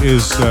Mercy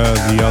is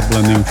the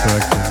outblending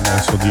track,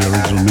 also the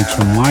original mix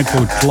from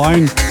Michael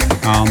Klein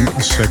on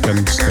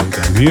Second State.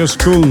 And here's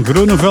Koen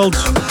Groeneveld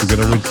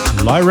together with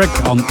Lyric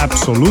on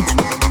Absolute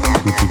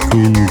with the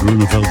Koen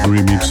Groeneveld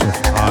remix of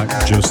I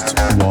Just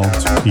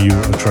Want You,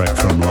 a track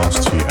from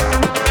last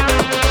year.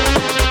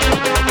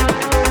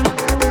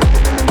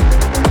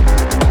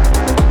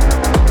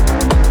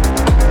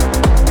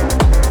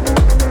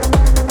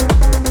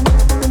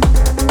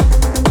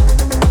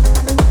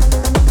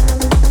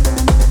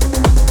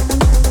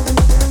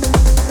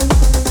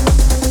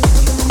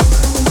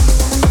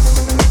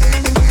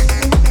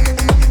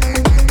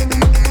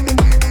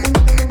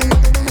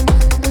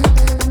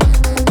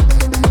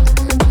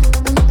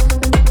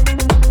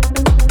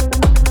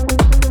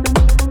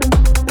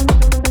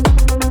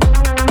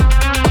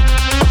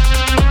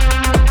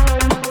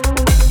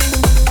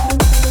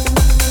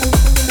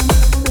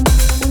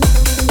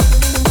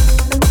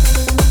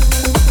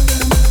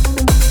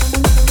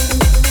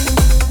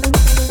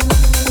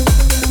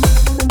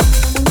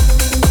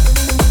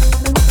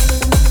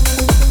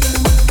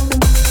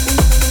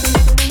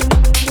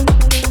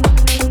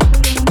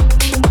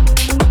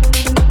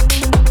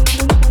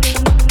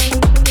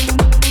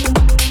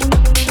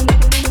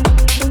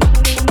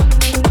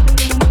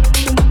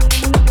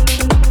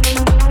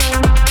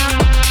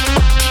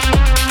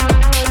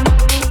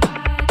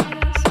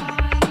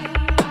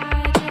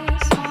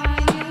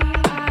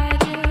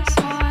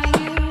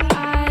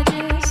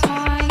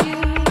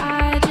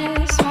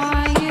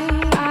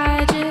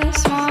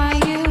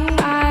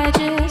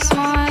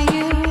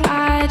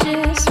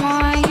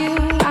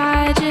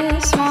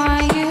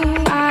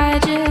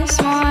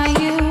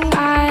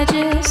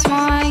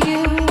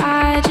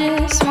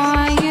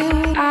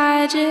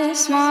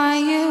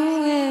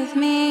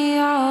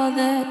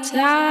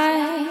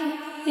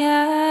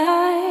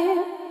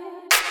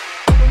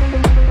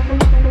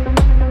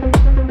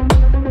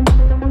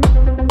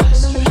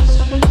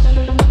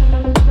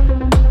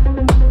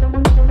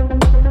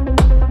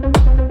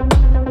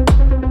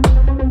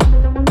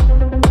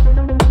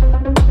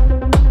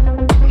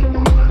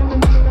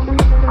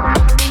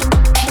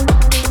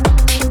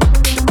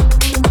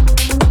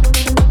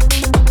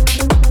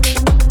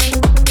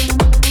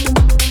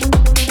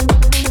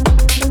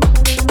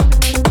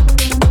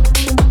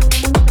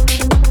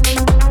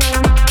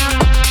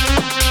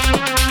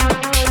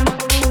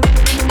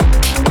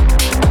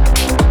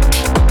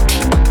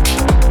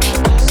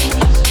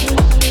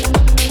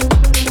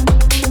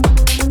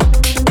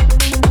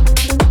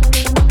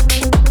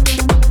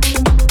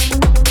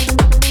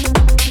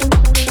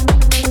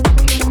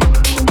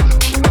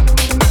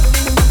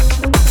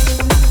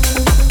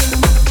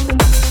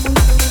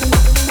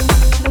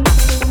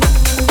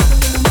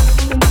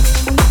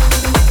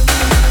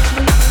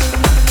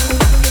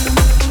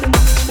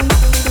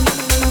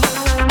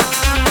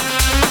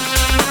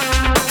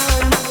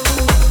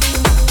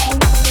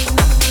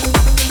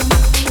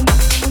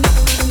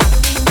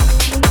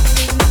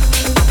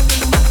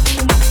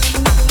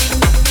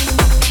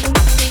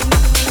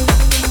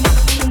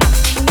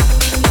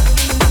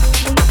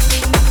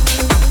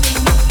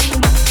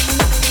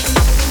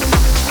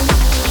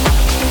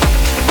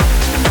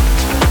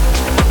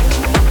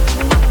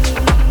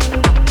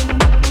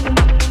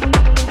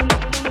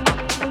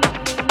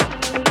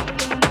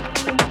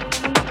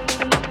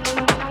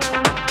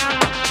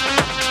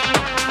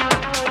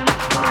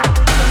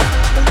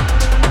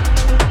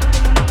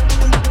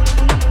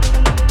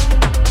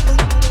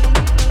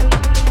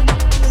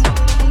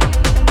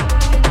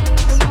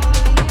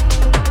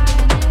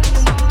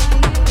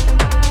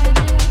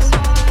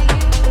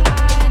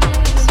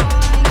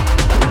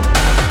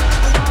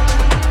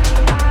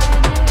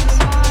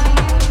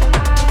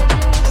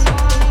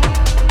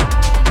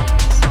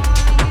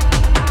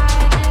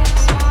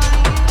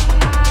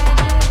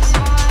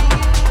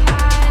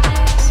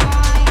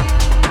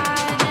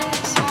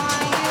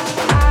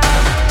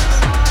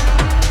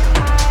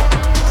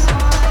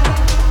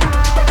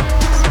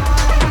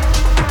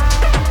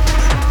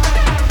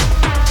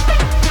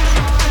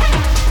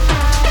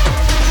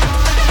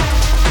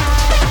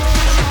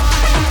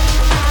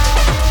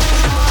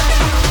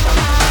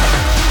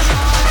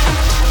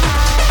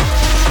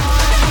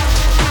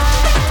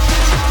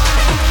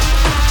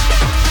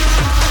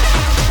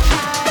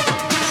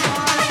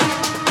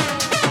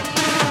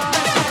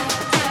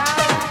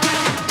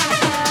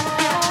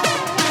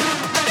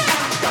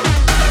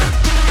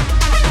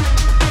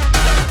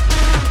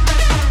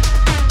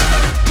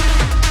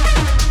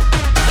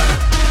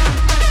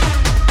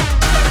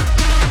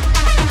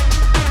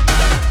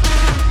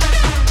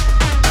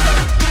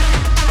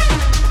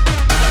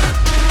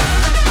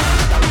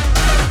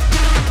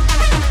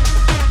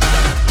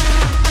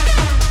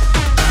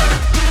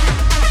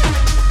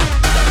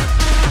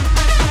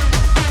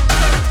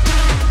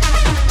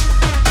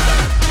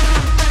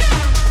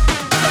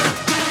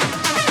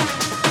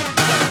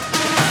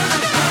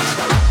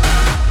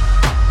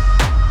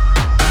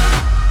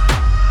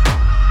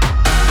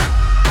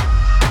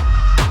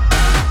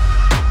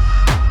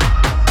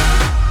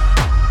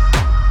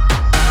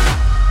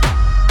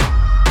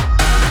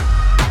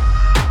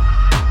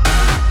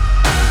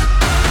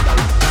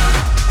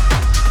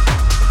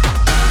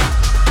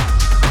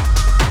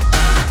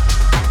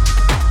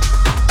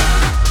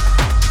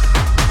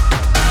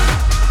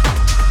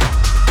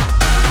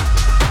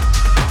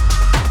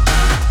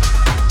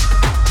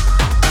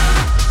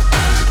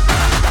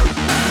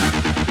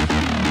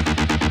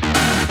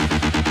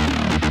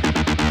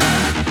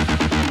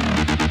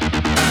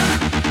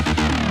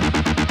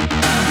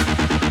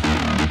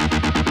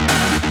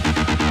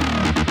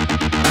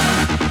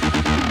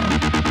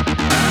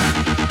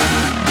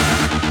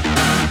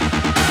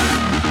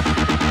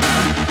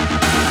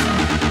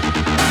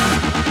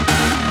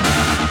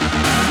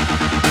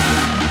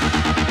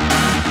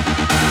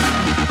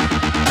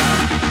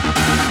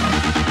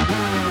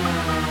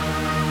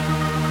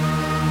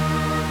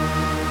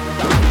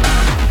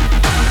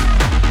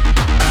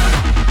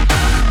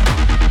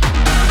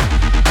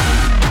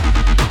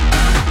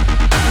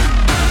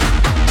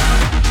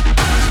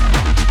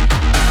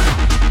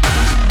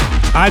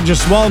 I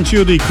Just Want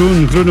You, the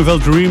Koen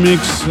Groeneveld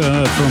remix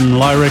from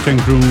Lyric and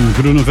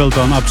Groeneveld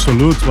on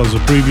Absolute was the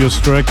previous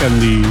track,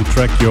 and the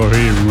track you're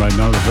hearing right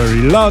now, the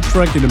very loud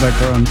track in the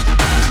background,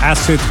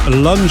 Acid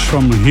Lunch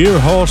from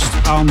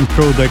Heerhorst on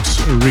Codex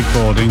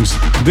Recordings.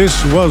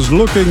 This was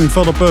Looking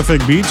for the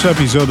Perfect Beats,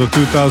 episode of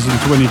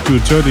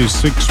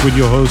 2022-36 with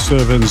your host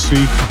Irvin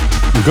C.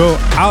 Go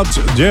out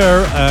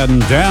there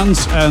and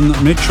dance, and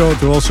make sure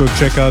to also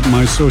check out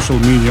my social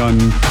media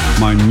and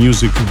my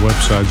music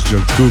websites.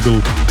 Just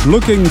Google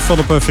Looking for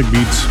the Perfect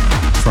Beats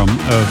from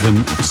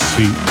Irvin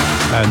C,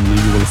 and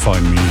you will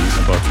find me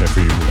about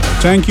everywhere.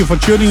 Thank you for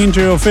tuning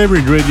into your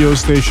favorite radio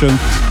station.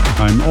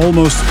 I'm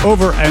almost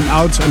over and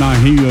out, and I'll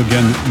hear you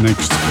again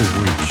next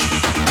week.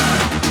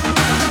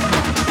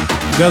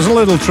 There's a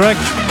little track,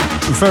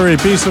 a very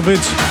piece of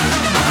it,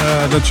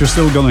 that you're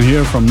still gonna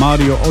hear from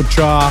Mario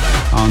Ochoa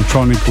on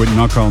Tronic with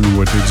Knock On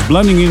Wood. It's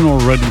blending in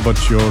already, but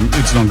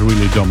it's not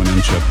really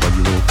dominant yet, but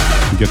you will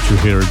get to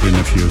hear it in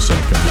a few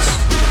seconds.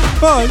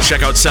 Bye!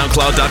 Check out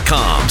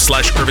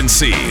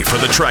SoundCloud.com/IrvinC for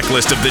the track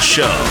list of this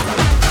show.